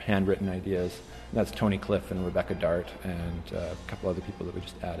handwritten ideas. And that's Tony Cliff and Rebecca Dart and a couple other people that we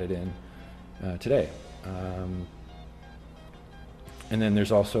just added in today. And then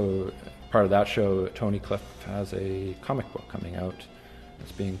there's also part of that show, Tony Cliff has a comic book coming out.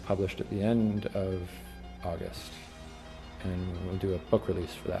 It's being published at the end of August, and we'll do a book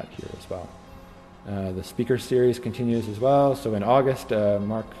release for that here as well. The speaker series continues as well. So in August,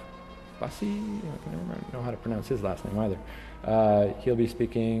 Mark Bussey, I can never know how to pronounce his last name either. He'll be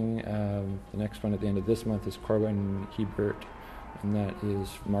speaking. The next one at the end of this month is Corwin Hebert, and that is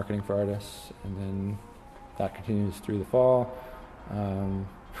marketing for artists. And then that continues through the fall.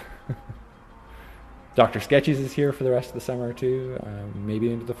 Dr. Sketchies is here for the rest of the summer too,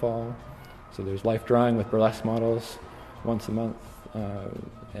 maybe into the fall. So there's life drawing with burlesque models once a month.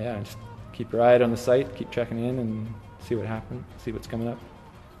 Just keep your eye out on the site, keep checking in and see what happens, see what's coming up.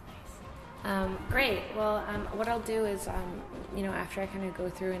 Great. Well, what I'll do is, after I kind of go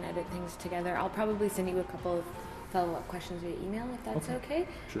through and edit things together, I'll probably send you a couple of follow-up questions via email, if that's okay.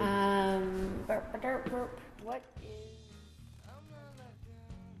 Sure. What is...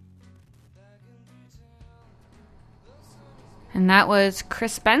 And that was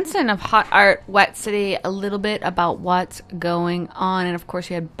Chris Benson of Hot Art Wet City, a little bit about what's going on. And of course,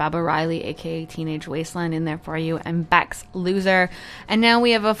 you had Baba Riley, aka Teenage Wasteland, in there for you, and Beck's Loser. And now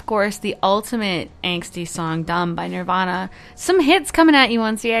we have, of course, the ultimate angsty song, Dumb by Nirvana. Some hits coming at you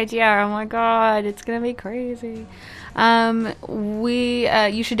on CITR. Oh my god, it's gonna be crazy.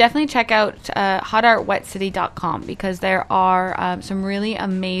 You should definitely check out hotartwetcity.com, because there are some really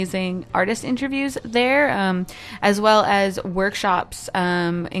amazing artist interviews there, as well as workshops,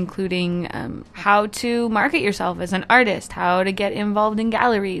 including how to market yourself as an artist, how to get involved in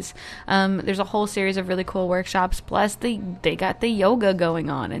galleries. There's a whole series of really cool workshops, plus they got the yoga going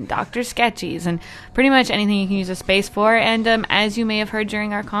on, and Dr. Sketchies, and pretty much anything you can use a space for. And as you may have heard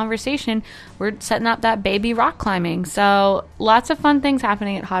during our conversation, we're setting up that baby rock climbing. So lots of fun things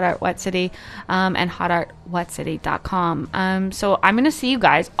happening at Hot Art Wet City, and hotartwetcity.com. So I'm going to see you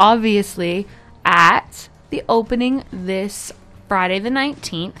guys, obviously, at the opening this Friday the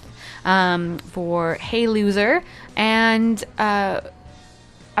 19th for Hey Loser. And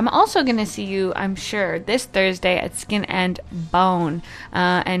I'm also going to see you, I'm sure, this Thursday at Skin and Bone.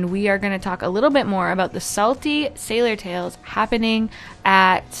 And we are going to talk a little bit more about the Salty Sailor Tales happening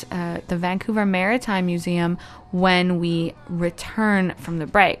at the Vancouver Maritime Museum when we return from the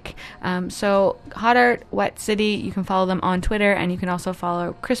break. So Hot Art Wet City, you can follow them on Twitter, and you can also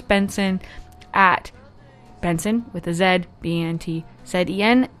follow Chris Benson at Benson with a Z,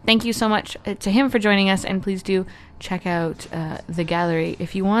 BNTZEN. Thank you so much to him for joining us, and please do check out the gallery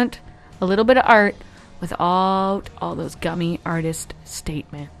if you want a little bit of art without all those gummy artist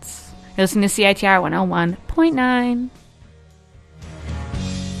statements. You're listening to CITR 101.9.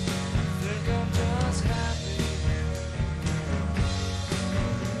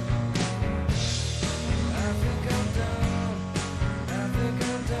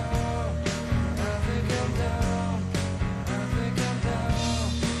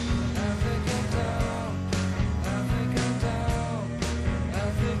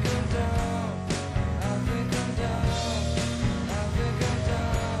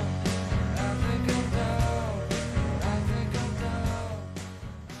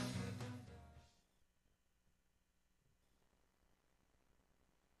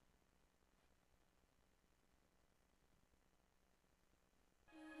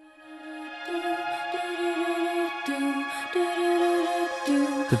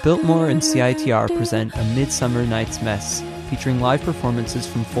 The Biltmore and CITR present A Midsummer Night's Mess, featuring live performances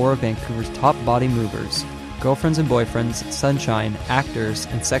from 4 of Vancouver's top body movers, Girlfriends and Boyfriends, Sunshine, Actors,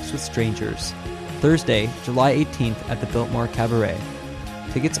 and Sex with Strangers. Thursday, July 18th at the Biltmore Cabaret.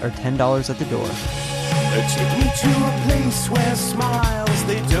 Tickets are $10 at the door. Take me to a place where smiles,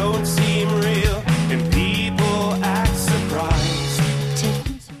 they don't seem real, and people act surprised.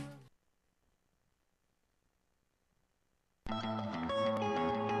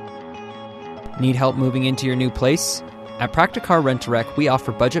 Need help moving into your new place? At Practicar Rent-A-Wreck, we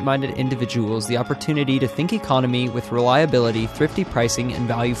offer budget-minded individuals the opportunity to think economy with reliability, thrifty pricing, and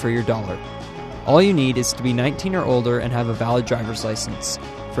value for your dollar. All you need is to be 19 or older and have a valid driver's license.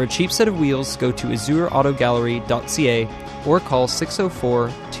 For a cheap set of wheels, go to azuraautogallery.ca or call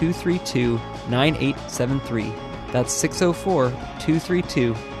 604-232-9873. That's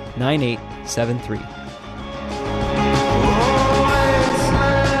 604-232-9873.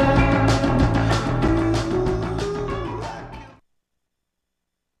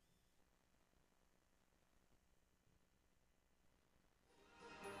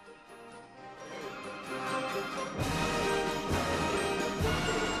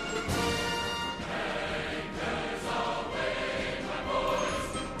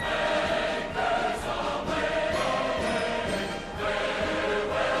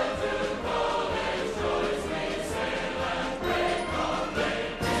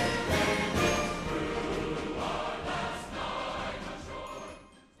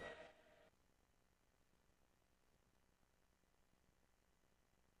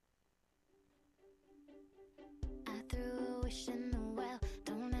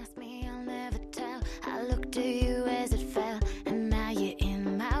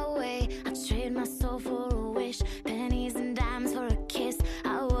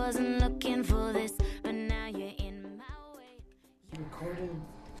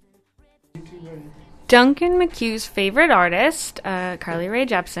 Duncan McHugh's favorite artist, Carly Rae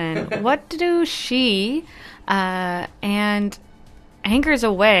Jepsen. What do she and Anchors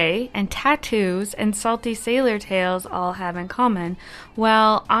Aweigh and tattoos and salty sailor tales all have in common?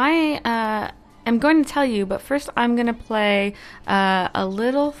 Well, I am going to tell you, but first I'm going to play a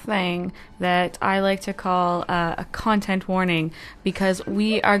little thing that I like to call a content warning, because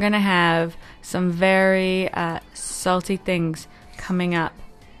we are going to have some very salty things coming up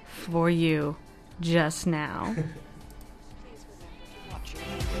for you just now.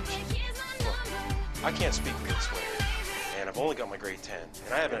 I can't speak for this way, and I've only got my grade 10,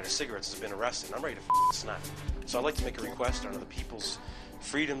 and I haven't had a cigarette since I've been arrested, and I'm ready to snap. So I'd like to make a request under the People's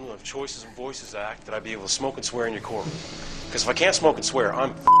Freedom of Choices and Voices Act that I be able to smoke and swear in your courtroom. Because if I can't smoke and swear,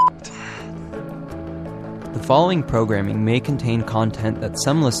 I'm The following programming may contain content that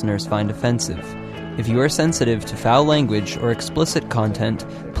some listeners find offensive. If you are sensitive to foul language or explicit content,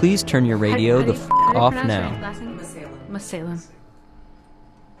 please turn your radio off now. Masalem.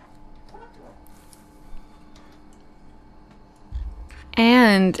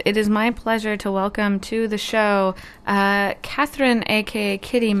 And it is my pleasure to welcome to the show Catherine, a.k.a.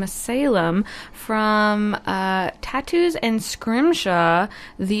 Kitty Masalem, from Tattoos and Scrimshaw,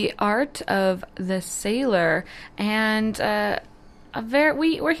 The Art of the Sailor. And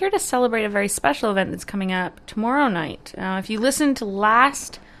we're here to celebrate a very special event that's coming up tomorrow night. If you listened to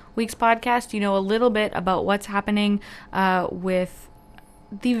last week's podcast, you know a little bit about what's happening with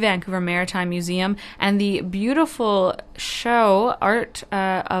the Vancouver Maritime Museum and the beautiful show, Art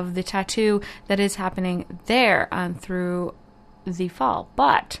of the Tattoo, that is happening there through the fall.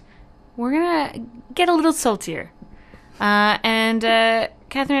 But we're going to get a little saltier.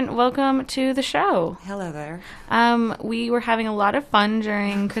 Catherine, welcome to the show. Hello there. We were having a lot of fun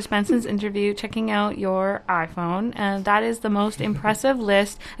during Chris Benson's interview checking out your iPhone, and that is the most impressive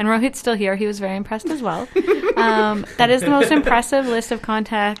list. And Rohit's still here. He was very impressed as well. That is the most impressive list of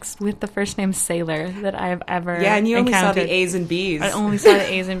contacts with the first name Sailor that I have ever encountered. Yeah, and you only saw the A's and B's. I only saw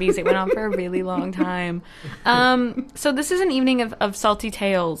the A's and B's. It went on for a really long time. So this is an evening of salty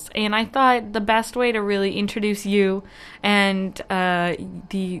tales, and I thought the best way to really introduce you and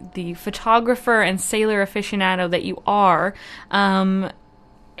the photographer and sailor aficionado that you are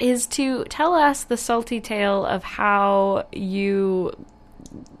is to tell us the salty tale of how you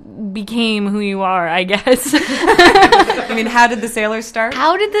became who you are, I guess. I mean, how did the sailors start?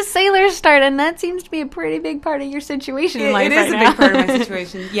 How did the sailors start? And that seems to be a pretty big part of your situation in life right now. It is a big part of my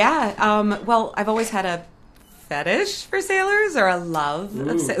situation. Yeah. Well, I've always had a fetish for sailors, or a love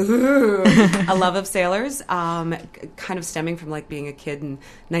of a love of sailors, kind of stemming from like being a kid in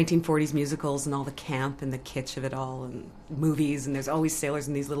 1940s musicals and all the camp and the kitsch of it all, and movies, and there's always sailors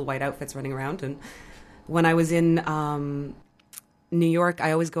in these little white outfits running around. And when I was in New York,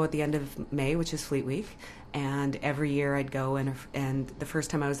 I always go at the end of May, which is Fleet Week, and every year I'd go, and the first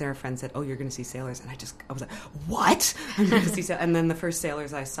time I was there, a friend said, "Oh, you're going to see sailors," and I was like, "What? I'm going to see sailors." And then the first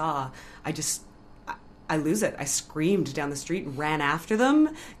sailors I saw, I lose it. I screamed down the street and ran after them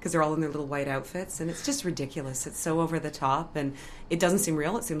because they're all in their little white outfits, and it's just ridiculous. It's so over the top, and it doesn't seem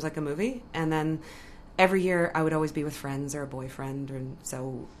real. It seems like a movie. And then every year I would always be with friends or a boyfriend, and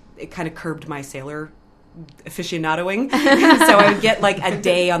so it kind of curbed my sailor aficionadoing. So I would get like a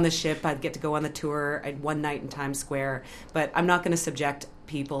day on the ship. I'd get to go on the tour. I'd one night in Times Square, but I'm not going to subject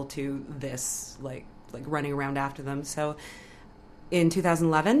people to this, like running around after them. So in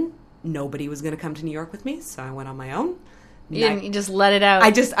 2011, nobody was going to come to New York with me, so I went on my own. You just let it out.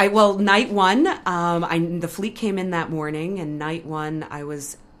 Night one, the fleet came in that morning, and night one, I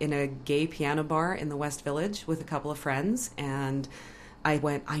was in a gay piano bar in the West Village with a couple of friends, and I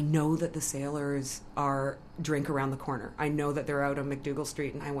went, I know that the sailors drink around the corner. I know that they're out on McDougal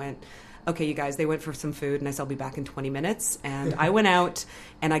Street, and I went, okay, you guys, they went for some food, and I said, I'll be back in 20 minutes, and I went out,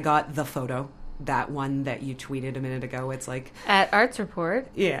 and I got the photo. That one that you tweeted a minute ago. It's like at Arts Report.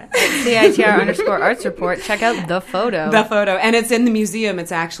 Yeah. CITR_Arts Report. Check out the photo. The photo. And it's in the museum.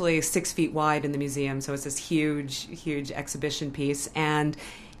 It's actually 6 feet wide in the museum. So it's this huge, huge exhibition piece. And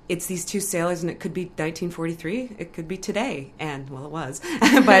it's these two sailors, and it could be 1943. It could be today. And, well, it was.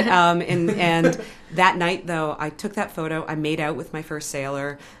 But, and that night, though, I took that photo. I made out with my first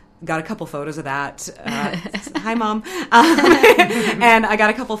sailor. Got a couple photos of that. Hi, Mom. And I got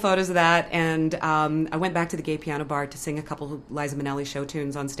a couple photos of that, and I went back to the gay piano bar to sing a couple of Liza Minnelli show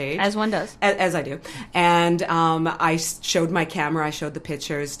tunes on stage. As one does. As I do. And I showed my camera. I showed the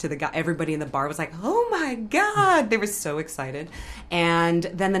pictures to the guy. Everybody in the bar was like, oh, my God. They were so excited. And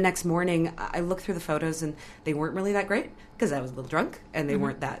then the next morning, I looked through the photos, and they weren't really that great because I was a little drunk, and they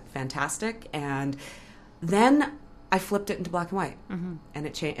weren't that fantastic. And then I flipped it into black and white, and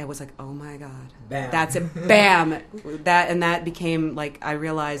it changed. It was like, oh my God, Bam. That's it, bam. That became like, I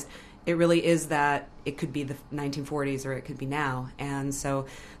realized it really is that it could be the 1940s or it could be now. And so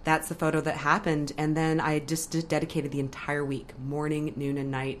that's the photo that happened. And then I just dedicated the entire week, morning, noon, and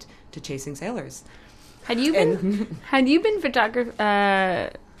night, to chasing sailors. Had you been you've been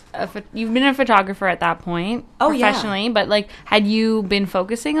a photographer at that point, professionally, but like, had you been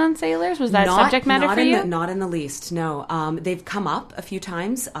focusing on sailors? Was that subject matter for you? Not in the least, no. They've come up a few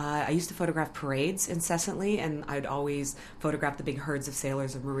times. I used to photograph parades incessantly, and I'd always photograph the big herds of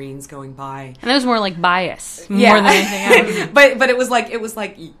sailors or Marines going by. And it was more like bias, more than anything else. but it was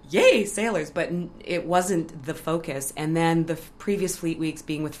like, yay, sailors, but it wasn't the focus. And then the previous Fleet Weeks,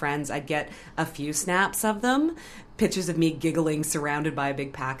 being with friends, I'd get a few snaps of them, pictures of me giggling surrounded by a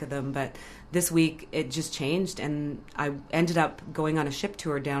big pack of them. But this week it just changed, and I ended up going on a ship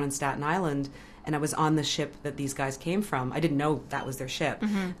tour down in Staten Island, and I was on the ship that these guys came from. I didn't know that was their ship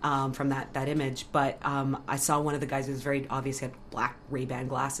from that image, but I saw one of the guys who was very obvious, he had black Ray-Ban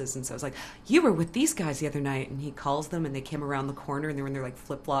glasses, and so I was like, you were with these guys the other night. And he calls them, and they came around the corner, and they were in their like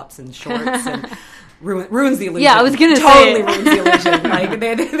flip-flops and shorts, and ruins the illusion. Yeah, I was gonna totally ruins the illusion.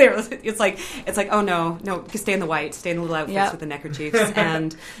 Like it's like, oh no, stay in the white, stay in the little outfits with the neckerchiefs,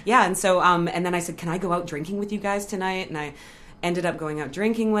 and so and then I said, can I go out drinking with you guys tonight? And I ended up going out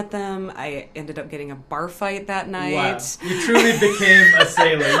drinking with them. I ended up getting a bar fight that night. Wow. You truly became a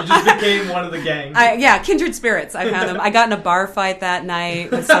sailor. You just became one of the gang. Kindred spirits. I found them. I got in a bar fight that night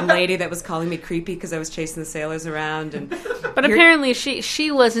with some lady that was calling me creepy because I was chasing the sailors around. But apparently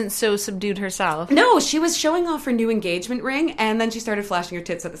she wasn't so subdued herself. No, she was showing off her new engagement ring, and then she started flashing her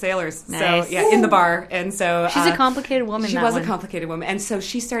tits at the sailors. Nice. So, in the bar. And so she's a complicated woman. She was a complicated woman. And so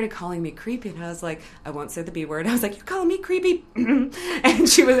she started calling me creepy, and I was like, I won't say the B word. I was like, you calling me creepy? And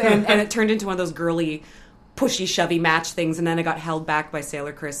she was, and it turned into one of those girly, pushy, shovey match things. And then I got held back by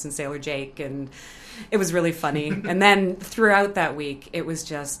Sailor Chris and Sailor Jake, and it was really funny. And then throughout that week, it was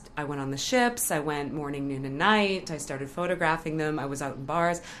just, I went on the ships, I went morning, noon, and night. I started photographing them. I was out in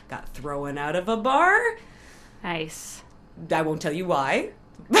bars, got thrown out of a bar. Nice. I won't tell you why.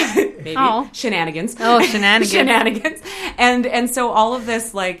 Maybe shenanigans. Oh, shenanigans. Shenanigans. And so all of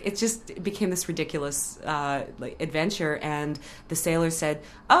this, like, it just became this ridiculous adventure. And the sailors said,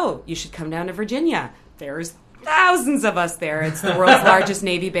 oh, you should come down to Virginia. There's thousands of us there. It's the world's largest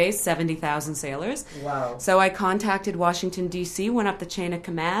Navy base, 70,000 sailors. Wow. So I contacted Washington, D.C., went up the chain of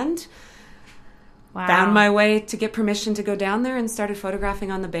command, wow, found my way to get permission to go down there, and started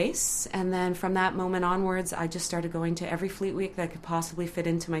photographing on the base. And then from that moment onwards, I just started going to every Fleet Week that could possibly fit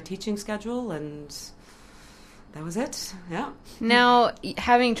into my teaching schedule, and that was it. Yeah. Now,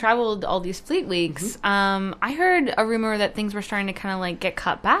 having traveled all these Fleet Weeks, I heard a rumor that things were starting to kind of like get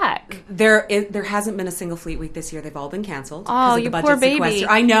cut back. There hasn't been a single Fleet Week this year. They've all been canceled. Oh, you poor baby. Sequester.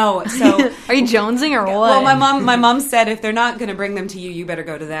 I know. So are you jonesing or what? Well, my mom said, if they're not going to bring them to you, you better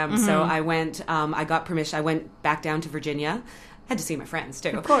go to them. So I went. I got permission. I went back down to Virginia. Had to see my friends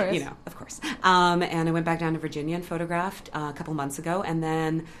too, of course. Of course. And I went back down to Virginia and photographed a couple months ago, and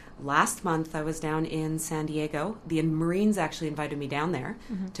then last month I was down in San Diego. The Marines actually invited me down there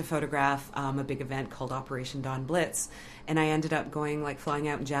to photograph a big event called Operation Dawn Blitz. And I ended up flying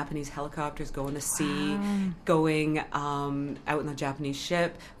out in Japanese helicopters, going to sea, going out in the Japanese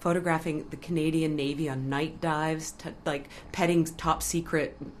ship, photographing the Canadian Navy on night dives, petting top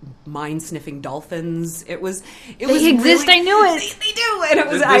secret mine-sniffing dolphins. They exist, I knew it. They do. And it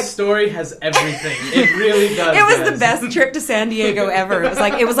was, this story has everything. It really does. It was the best trip to San Diego ever. It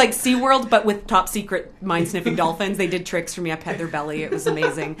was like SeaWorld, but with top secret mine-sniffing dolphins. They did tricks for me. I pet their belly. It was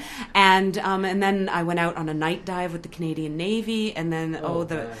amazing. And then I went out on a night dive with the Canadian Navy, and then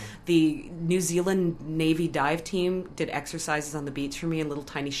the New Zealand Navy dive team did exercises on the beach for me in little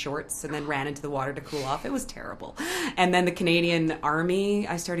tiny shorts, and then ran into the water to cool off. It was terrible. And then the Canadian Army,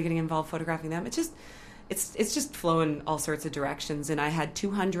 I started getting involved photographing them. It's just flowing all sorts of directions. And I had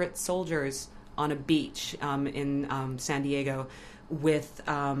 200 soldiers on a beach in San Diego with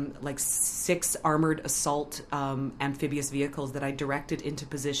 6 armored assault amphibious vehicles that I directed into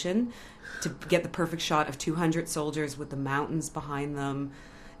position to get the perfect shot of 200 soldiers with the mountains behind them.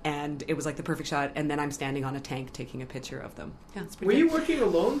 And it was like the perfect shot. And then I'm standing on a tank taking a picture of them. Yeah, it's pretty good. Were you working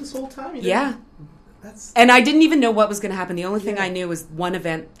alone this whole time? Yeah. And I didn't even know what was going to happen. The only thing I knew was one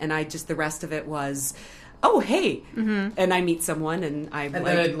event, and the rest of it was, oh, hey. And I meet someone, and then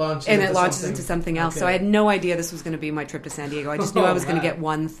it launches into something else. Okay. So I had no idea this was going to be my trip to San Diego. I just knew I was going to get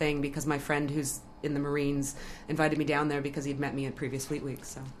one thing because my friend who's in the Marines invited me down there because he'd met me at previous Fleet Weeks.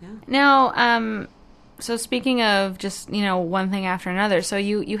 So, yeah. Now, so speaking of just, one thing after another, so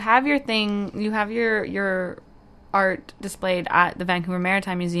you have your thing, you have your art displayed at the Vancouver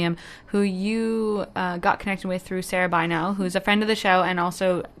Maritime Museum, who you got connected with through Sarah Bynow, who's a friend of the show and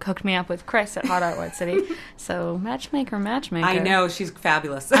also hooked me up with Chris at Hot Art White City. So matchmaker. I know, she's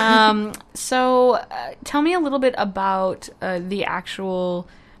fabulous. So tell me a little bit about the actual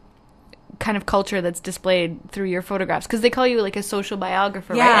kind of culture that's displayed through your photographs, because they call you like a social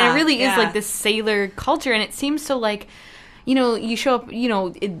biographer, right? And it really is like this sailor culture, and it seems so like, you know, you show up, you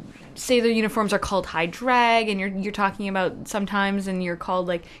know, sailor uniforms are called high drag, and you're talking about sometimes, and you're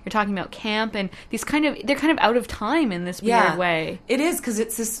talking about camp, and they're kind of out of time in this weird way. It is, because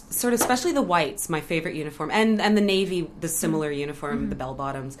it's this sort of, especially the whites, my favorite uniform, and the navy, the similar uniform, the bell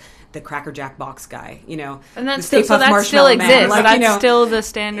bottoms, the Cracker Jack box guy, you know, and that's the still, so that still exists. Like, that's you know, still the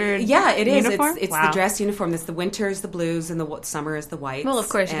standard. Yeah, it is. Uniform? It's the dress uniform. That's the winter is the blues, and the summer is the whites. Well, of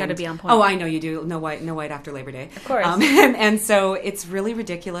course, you got to be on point. Oh, I know you do. No white after Labor Day, of course. And so it's really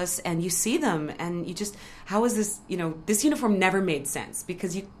ridiculous, and you see them, and you just, how is this? You know, this uniform never made sense,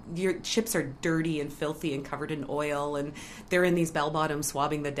 because your ships are dirty and filthy and covered in oil, and they're in these bell bottoms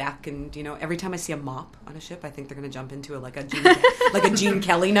swabbing the deck, and you know, every time I see a mop on a ship, I think they're going to jump into like a Gene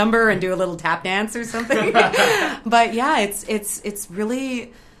Kelly number and do a little tap dance or something. But yeah, it's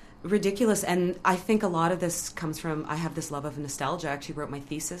really ridiculous, and I think a lot of this comes from, I have this love of nostalgia. I actually wrote my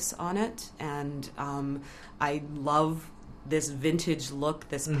thesis on it, and I love this vintage look,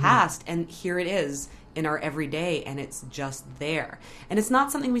 this past, and here it is in our everyday, and it's just there. And it's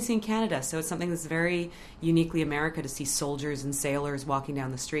not something we see in Canada, so it's something that's very uniquely America, to see soldiers and sailors walking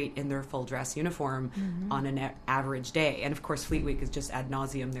down the street in their full dress uniform on an average day. And of course, Fleet Week is just ad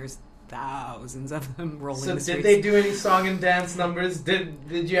nauseum. There's thousands of them rolling the streets. So did they do any song and dance numbers? Did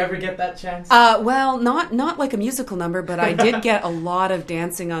you ever get that chance? Well, not like a musical number, but I did get a lot of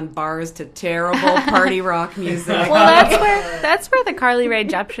dancing on bars to terrible party rock music. Well, that's where the Carly Rae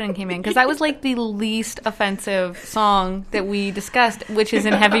Jepsen came in, because that was like the least offensive song that we discussed, which is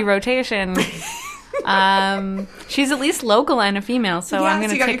in heavy rotation. She's at least local and a female, so I'm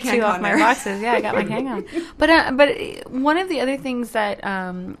going to tick two off my boxes. Yeah, I got my hang on. But one of the other things that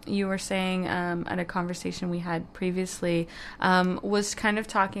you were saying at a conversation we had previously was kind of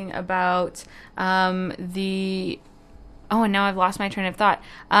talking about the... Oh, and now I've lost my train of thought.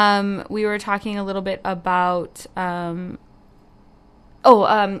 We were talking a little bit about how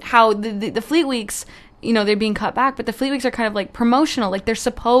the Fleet Weeks, you know, they're being cut back, but the Fleet Weeks are kind of like promotional. Like, they're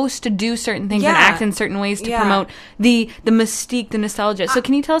supposed to do certain things and act in certain ways to promote the mystique, the nostalgia. So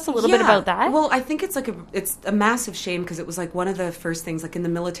can you tell us a little bit about that? Well, I think it's a massive shame, because it was like one of the first things, like in the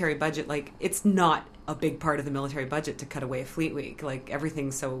military budget, like it's not a big part of the military budget to cut away Fleet Week. Like,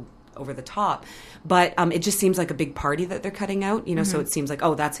 everything's so over the top, but it just seems like a big party that they're cutting out, you know, so it seems like,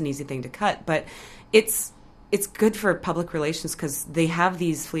 oh, that's an easy thing to cut, but it's good for public relations, because they have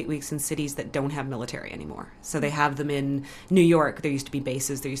these Fleet Weeks in cities that don't have military anymore. So they have them in New York. There used to be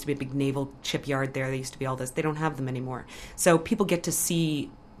bases. There used to be a big naval shipyard there. There used to be all this. They don't have them anymore. So people get to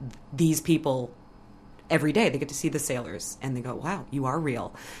see these people every day. They get to see the sailors, and they go, wow, you are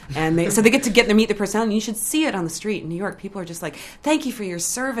real. And so they get to meet the personality. You should see it on the street in New York. People are just like, thank you for your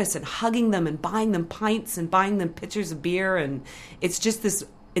service, and hugging them and buying them pints and buying them pitchers of beer. And it's just this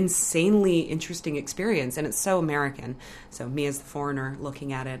insanely interesting experience, and it's so American. So me as the foreigner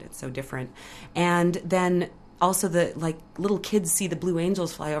looking at it, it's so different. And then also the little kids see the Blue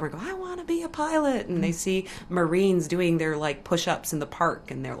Angels fly over and go, I want to be a pilot, and they see Marines doing their like push-ups in the park,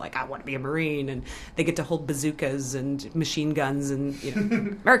 and they're like, I want to be a Marine, and they get to hold bazookas and machine guns, and you know,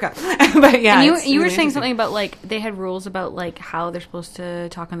 America. But yeah, and you were saying something about like they had rules about like how they're supposed to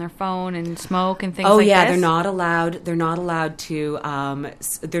talk on their phone and smoke and things. Oh like yeah, this? they're not allowed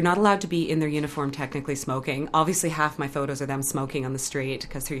to be in their uniform technically smoking. Obviously, half my photos are them smoking on the street,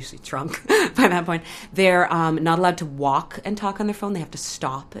 because they're usually drunk by that point. They're not allowed to walk and talk on their phone. They have to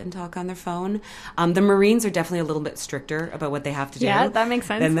stop and talk on their phone. The Marines are definitely a little bit stricter about what they have to do. Yeah, that makes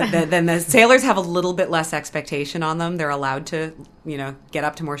sense. Then the sailors have a little bit less expectation on them. They're allowed to, you know, get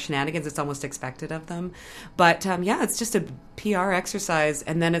up to more shenanigans. It's almost expected of them. But yeah, it's just a PR exercise,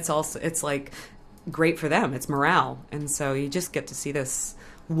 and then it's like great for them. It's morale, and so you just get to see this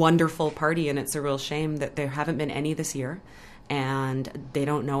wonderful party, and it's a real shame that there haven't been any this year. And they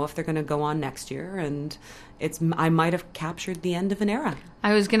don't know if they're going to go on next year, and I might have captured the end of an era.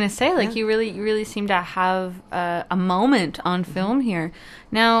 I was going to say, like, you really seem to have a moment on film here.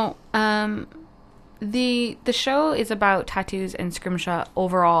 Now, the show is about tattoos and scrimshaw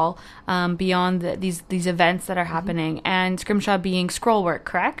overall, beyond these events that are happening, and scrimshaw being scroll work,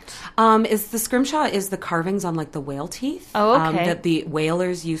 correct? Is the scrimshaw is the carvings on like the whale teeth? Oh, okay. That the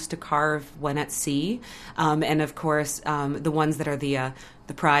whalers used to carve when at sea, and of course the ones that are the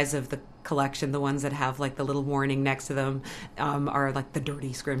prize of the collection. The ones that have like the little warning next to them are like the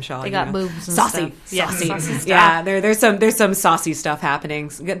dirty scrimshaw. They got boobs and saucy, stuff. Yeah, saucy stuff. Yeah, there's some saucy stuff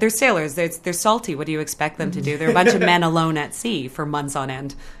happening. They're sailors. They're salty. What do you expect them to do? They're a bunch of men alone at sea for months on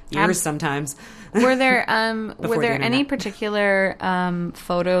end, years sometimes. Were there the any particular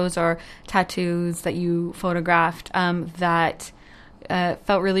photos or tattoos that you photographed that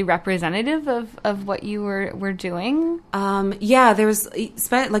felt really representative of what you were doing? Yeah, there's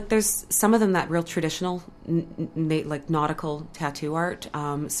some of them that real traditional like nautical tattoo art.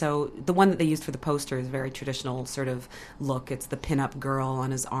 So the one that they used for the poster is very traditional sort of look. It's the pinup girl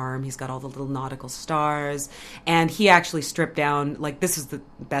on his arm. He's got all the little nautical stars, and he actually stripped down. Like, this is the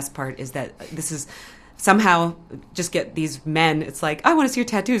best part, is that this is somehow just get these men. It's like, I want to see your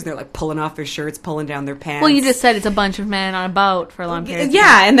tattoos. And they're like pulling off their shirts, pulling down their pants. Well, you just said it's a bunch of men on a boat for a long period of time.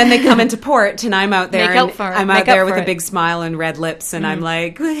 Yeah, and then they come into port, and I'm out there. Make up for it. I'm Make out up there for with a it. big smile and red lips, and I'm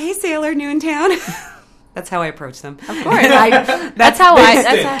like, hey, sailor, new in town. That's how I approach them. Of course. That's how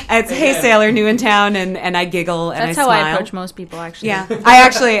it's hey, sailor, new in town, and I giggle and that's I how smile. I approach most people, actually. Yeah, I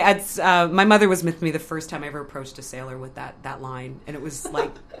actually, my mother was with me the first time I ever approached a sailor with that line, and it was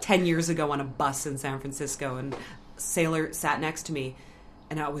like 10 years ago on a bus in San Francisco, and a sailor sat next to me,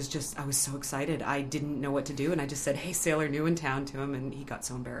 and I was so excited. I didn't know what to do, and I just said, hey, sailor, new in town, to him, and he got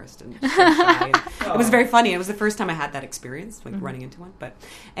so embarrassed and so shy. And it was very funny. It was the first time I had that experience, like running into one. But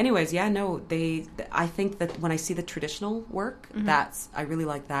anyways, yeah, no, I think that when I see the traditional work, I really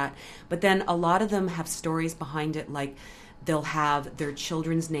like that. But then a lot of them have stories behind it, like they'll have their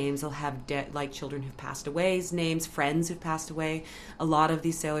children's names. They'll have like children who've passed away's names, friends who've passed away. A lot of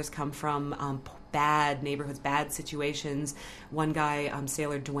these sailors come from bad neighborhoods, bad situations. One guy,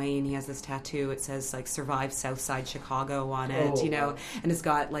 Sailor Dwayne, he has this tattoo. It says like "Survive Southside Chicago" on it, and it's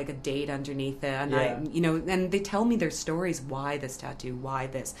got like a date underneath it. And and they tell me their stories. Why this tattoo? Why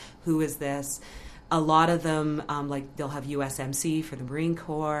this? Who is this? A lot of them, like they'll have USMC for the Marine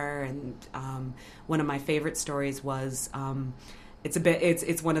Corps, and one of my favorite stories was.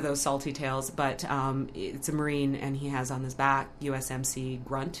 It's one of those salty tales, but it's a Marine, and he has on his back USMC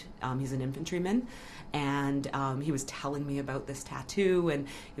Grunt. He's an infantryman, and he was telling me about this tattoo, and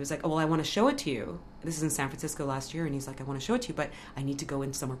he was like, oh, well, I want to show it to you. This is in San Francisco last year, and he's like, I want to show it to you, but I need to go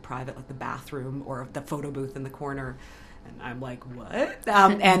in somewhere private, like the bathroom or the photo booth in the corner. And I'm like, what?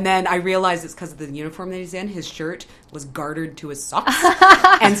 And then I realized it's because of the uniform that he's in. His shirt was gartered to his socks.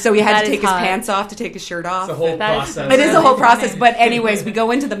 And so he had to take his pants off to take his shirt off. It's a whole process. It is a whole process. But anyways, we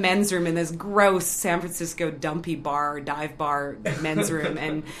go into the men's room in this gross San Francisco dumpy dive bar men's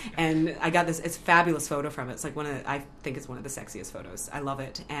room. And I got it's a fabulous photo from it. It's like I think it's one of the sexiest photos. I love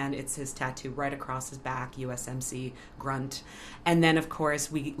it. And it's his tattoo right across his back, USMC Grunt. And then, of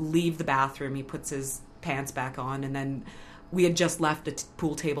course, we leave the bathroom. He puts his pants back on, and then we had just left a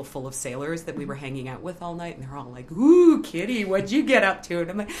pool table full of sailors that we were hanging out with all night, and they're all like, ooh, Kitty, what'd you get up to?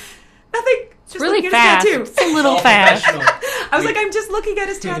 And I'm like, nothing, just really looking at fast. his tattoo. It's a little fast. I was like, I'm just looking at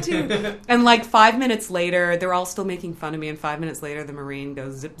his tattoo. And like 5 minutes later, they're all still making fun of me, and 5 minutes later the Marine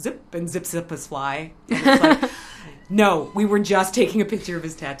goes zip zip and zips up his fly, and it's like, no, we were just taking a picture of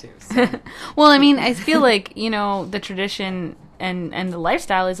his tattoo. So. Well, I mean, I feel like, the tradition and the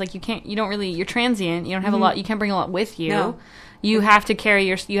lifestyle is like you're transient. You don't have a lot. You can't bring a lot with you. No. You have to carry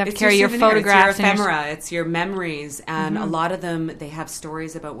your souvenir, photographs, it's your ephemera, it's your memories, and a lot of them, they have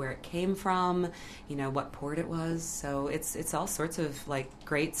stories about where it came from, what port it was. So it's all sorts of like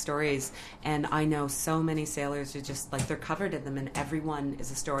great stories, and I know so many sailors who just like they're covered in them, and everyone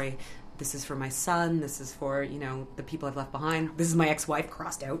is a story. This is for my son. This is for, the people I've left behind. This is my ex-wife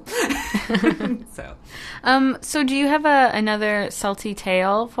crossed out. So do you have another salty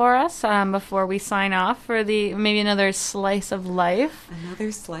tale for us before we sign off for maybe another slice of life?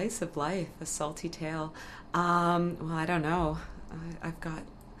 Another slice of life, a salty tale. Well, I don't know. I've got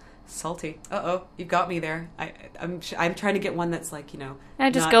salty. Uh-oh, you got me there. I'm trying to get one that's like, Just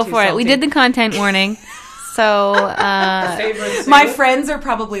not go too for it. We salty. did the content warning. So, my friends are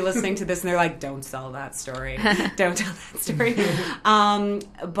probably listening to this and they're like, don't sell that story. Don't tell that story.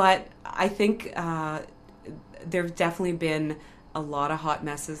 But I think there have definitely been a lot of hot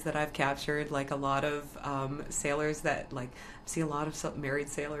messes that I've captured, like a lot of sailors that, like, see a lot of married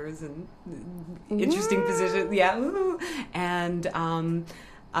sailors in interesting positions. Yeah. Ooh. And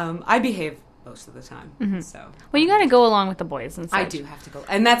I behave most of the time. So, well, you got to go along with the boys and such. I do have to go,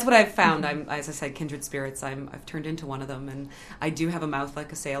 and that's what I've found. I'm, as I said, kindred spirits. I've turned into one of them, and I do have a mouth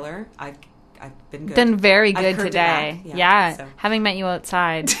like a sailor. I've been good. Done very I've good curved it today. back. Yeah. So. Having met you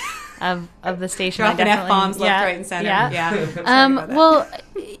outside of the station, dropping I definitely, F-bombs left, right, and center. Yeah. Well,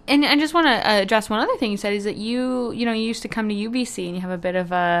 and I just want to address one other thing you said is that you used to come to UBC and you have a bit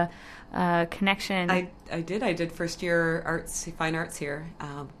of a connection. I did. I did first year fine arts here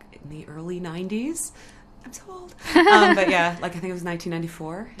in the early 90s. I'm so old. But yeah, like I think it was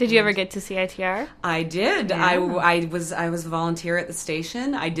 1994. Did you ever get to CITR? I did. Yeah. I was a volunteer at the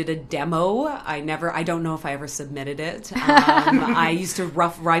station. I did a demo. I don't know if I ever submitted it. I used to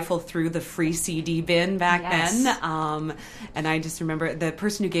rifle through the free CD bin back then. And I just remember the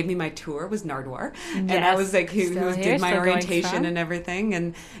person who gave me my tour was Nardwar. And I was like, who did my orientation and everything.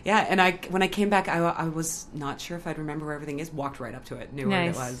 And yeah, and when I came back, I was not sure if I'd remember where everything is. Walked right up to it, knew where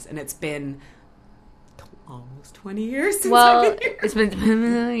it was. And it's been almost 20 years since I've been here. It's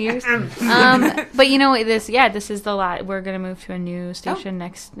been years. But you know, this is the lot. We're going to move to a new station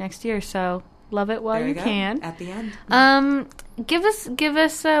next year, so love it while you can. At the end. Give us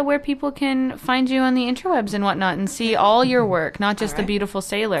where people can find you on the interwebs and whatnot and see all your work, not just the beautiful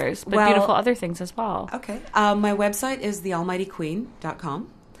sailors, but beautiful other things as well. Okay. My website is thealmightyqueen.com.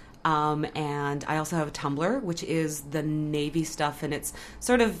 And I also have a Tumblr, which is the Navy stuff, and it's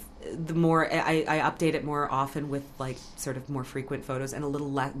sort of the more I update it more often with like sort of more frequent photos and a little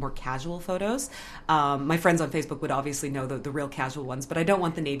more casual photos. My friends on Facebook would obviously know the real casual ones, but I don't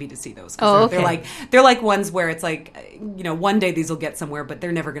want the Navy to see those. They're like ones where it's like, you know, one day these will get somewhere, but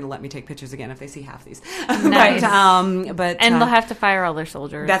they're never going to let me take pictures again if they see half these. Nice. but they'll have to fire all their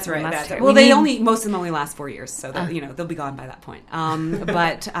soldiers. That's right. Well, most of them only last 4 years, so they'll be gone by that point.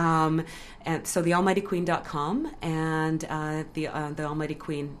 And so thealmightyqueen.com and the Almighty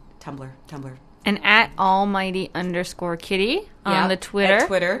Queen Tumblr. And at almighty_kitty on the Twitter. At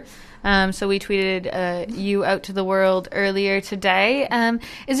Twitter. So we tweeted you out to the world earlier today.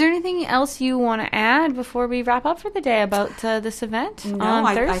 Is there anything else you want to add before we wrap up for the day about this event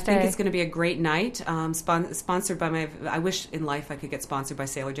on Thursday? I think it's going to be a great night. Sponsored by I wish in life I could get sponsored by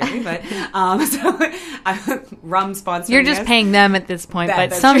Sailor Jerry, but rum sponsoring. You're just paying them at this point,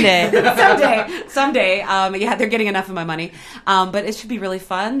 but someday. someday. Yeah, they're getting enough of my money. But it should be really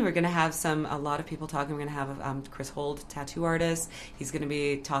fun. We're going to have a lot of people talking. We're going to have Chris Hold, tattoo artist. He's going to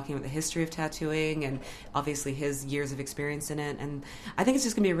be talking about the history of tattooing and obviously his years of experience in it. And I think it's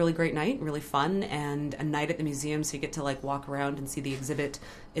just going to be a really great night, really fun, and a night at the museum, so you get to like walk around and see the exhibit.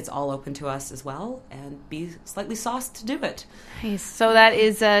 It's all open to us as well, and be slightly sauced to do it. Nice. So that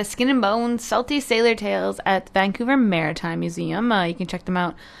is Skin and Bones, Salty Sailor Tales at the Vancouver Maritime Museum. You can check them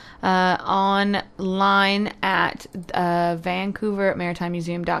out online at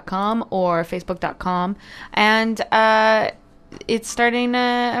vancouvermaritimemuseum.com or facebook.com. And it's starting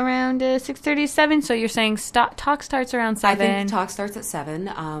around 6:37, so you're saying talk starts around 7. I think talk starts at 7.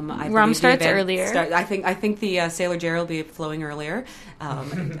 Rum starts earlier. I think the Sailor Jerry will be flowing earlier.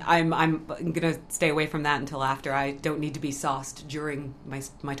 I'm going to stay away from that until after. I don't need to be sauced during my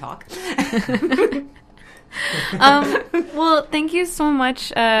talk. Well, thank you so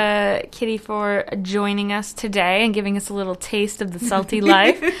much, Kitty, for joining us today and giving us a little taste of the salty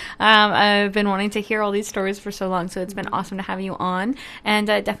life. I've been wanting to hear all these stories for so long, so it's been awesome to have you on. And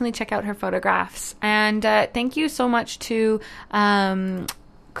definitely check out her photographs. And thank you so much to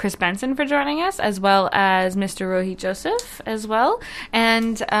Chris Benson for joining us, as well as Mr. Rohit Joseph as well,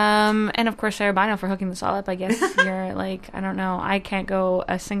 and of course Sarah Bino for hooking this all up. I guess you're like, I don't know, I can't go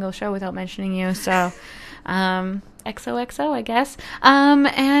a single show without mentioning you, so XOXO, I guess.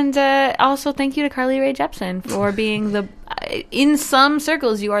 And also thank you to Carly Rae Jepsen for being in some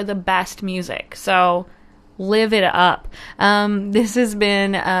circles, you are the best music. So live it up. This has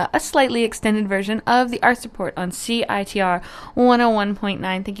been a slightly extended version of the Arts Report on CITR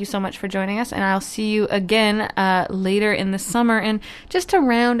 101.9. Thank you so much for joining us, and I'll see you again later in the summer. And just to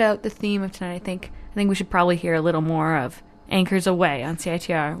round out the theme of tonight, I think we should probably hear a little more of Anchors Away on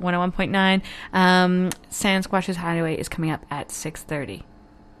CITR 101.9. Sasquatch's Hideaway is coming up at 6:30.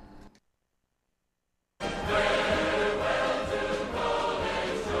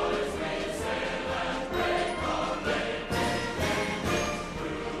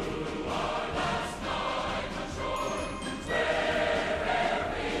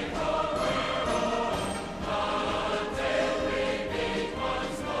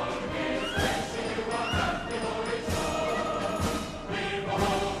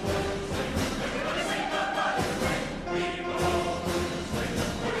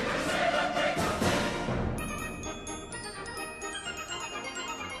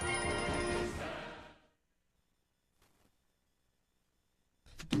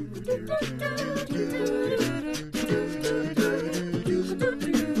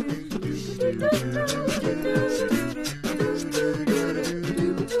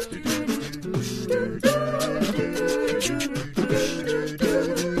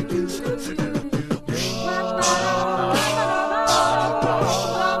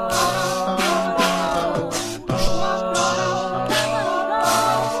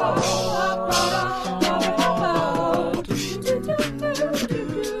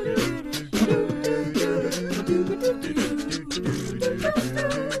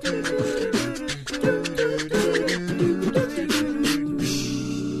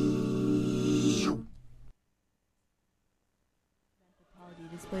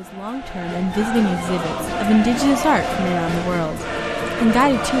 long-term and visiting exhibits of Indigenous art from around the world, and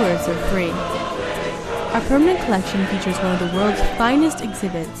guided tours are free. Our permanent collection features one of the world's finest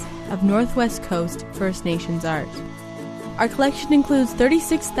exhibits of Northwest Coast First Nations art. Our collection includes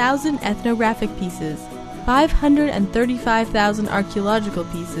 36,000 ethnographic pieces, 535,000 archaeological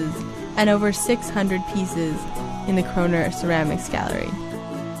pieces, and over 600 pieces in the Kroner Ceramics Gallery.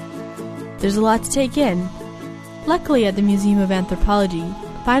 There's a lot to take in. Luckily, at the Museum of Anthropology,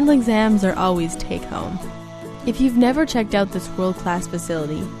 final exams are always take-home. If you've never checked out this world-class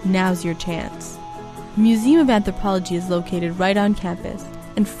facility, now's your chance. The Museum of Anthropology is located right on campus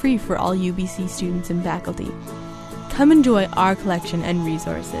and free for all UBC students and faculty. Come enjoy our collection and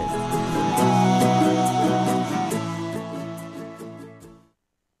resources.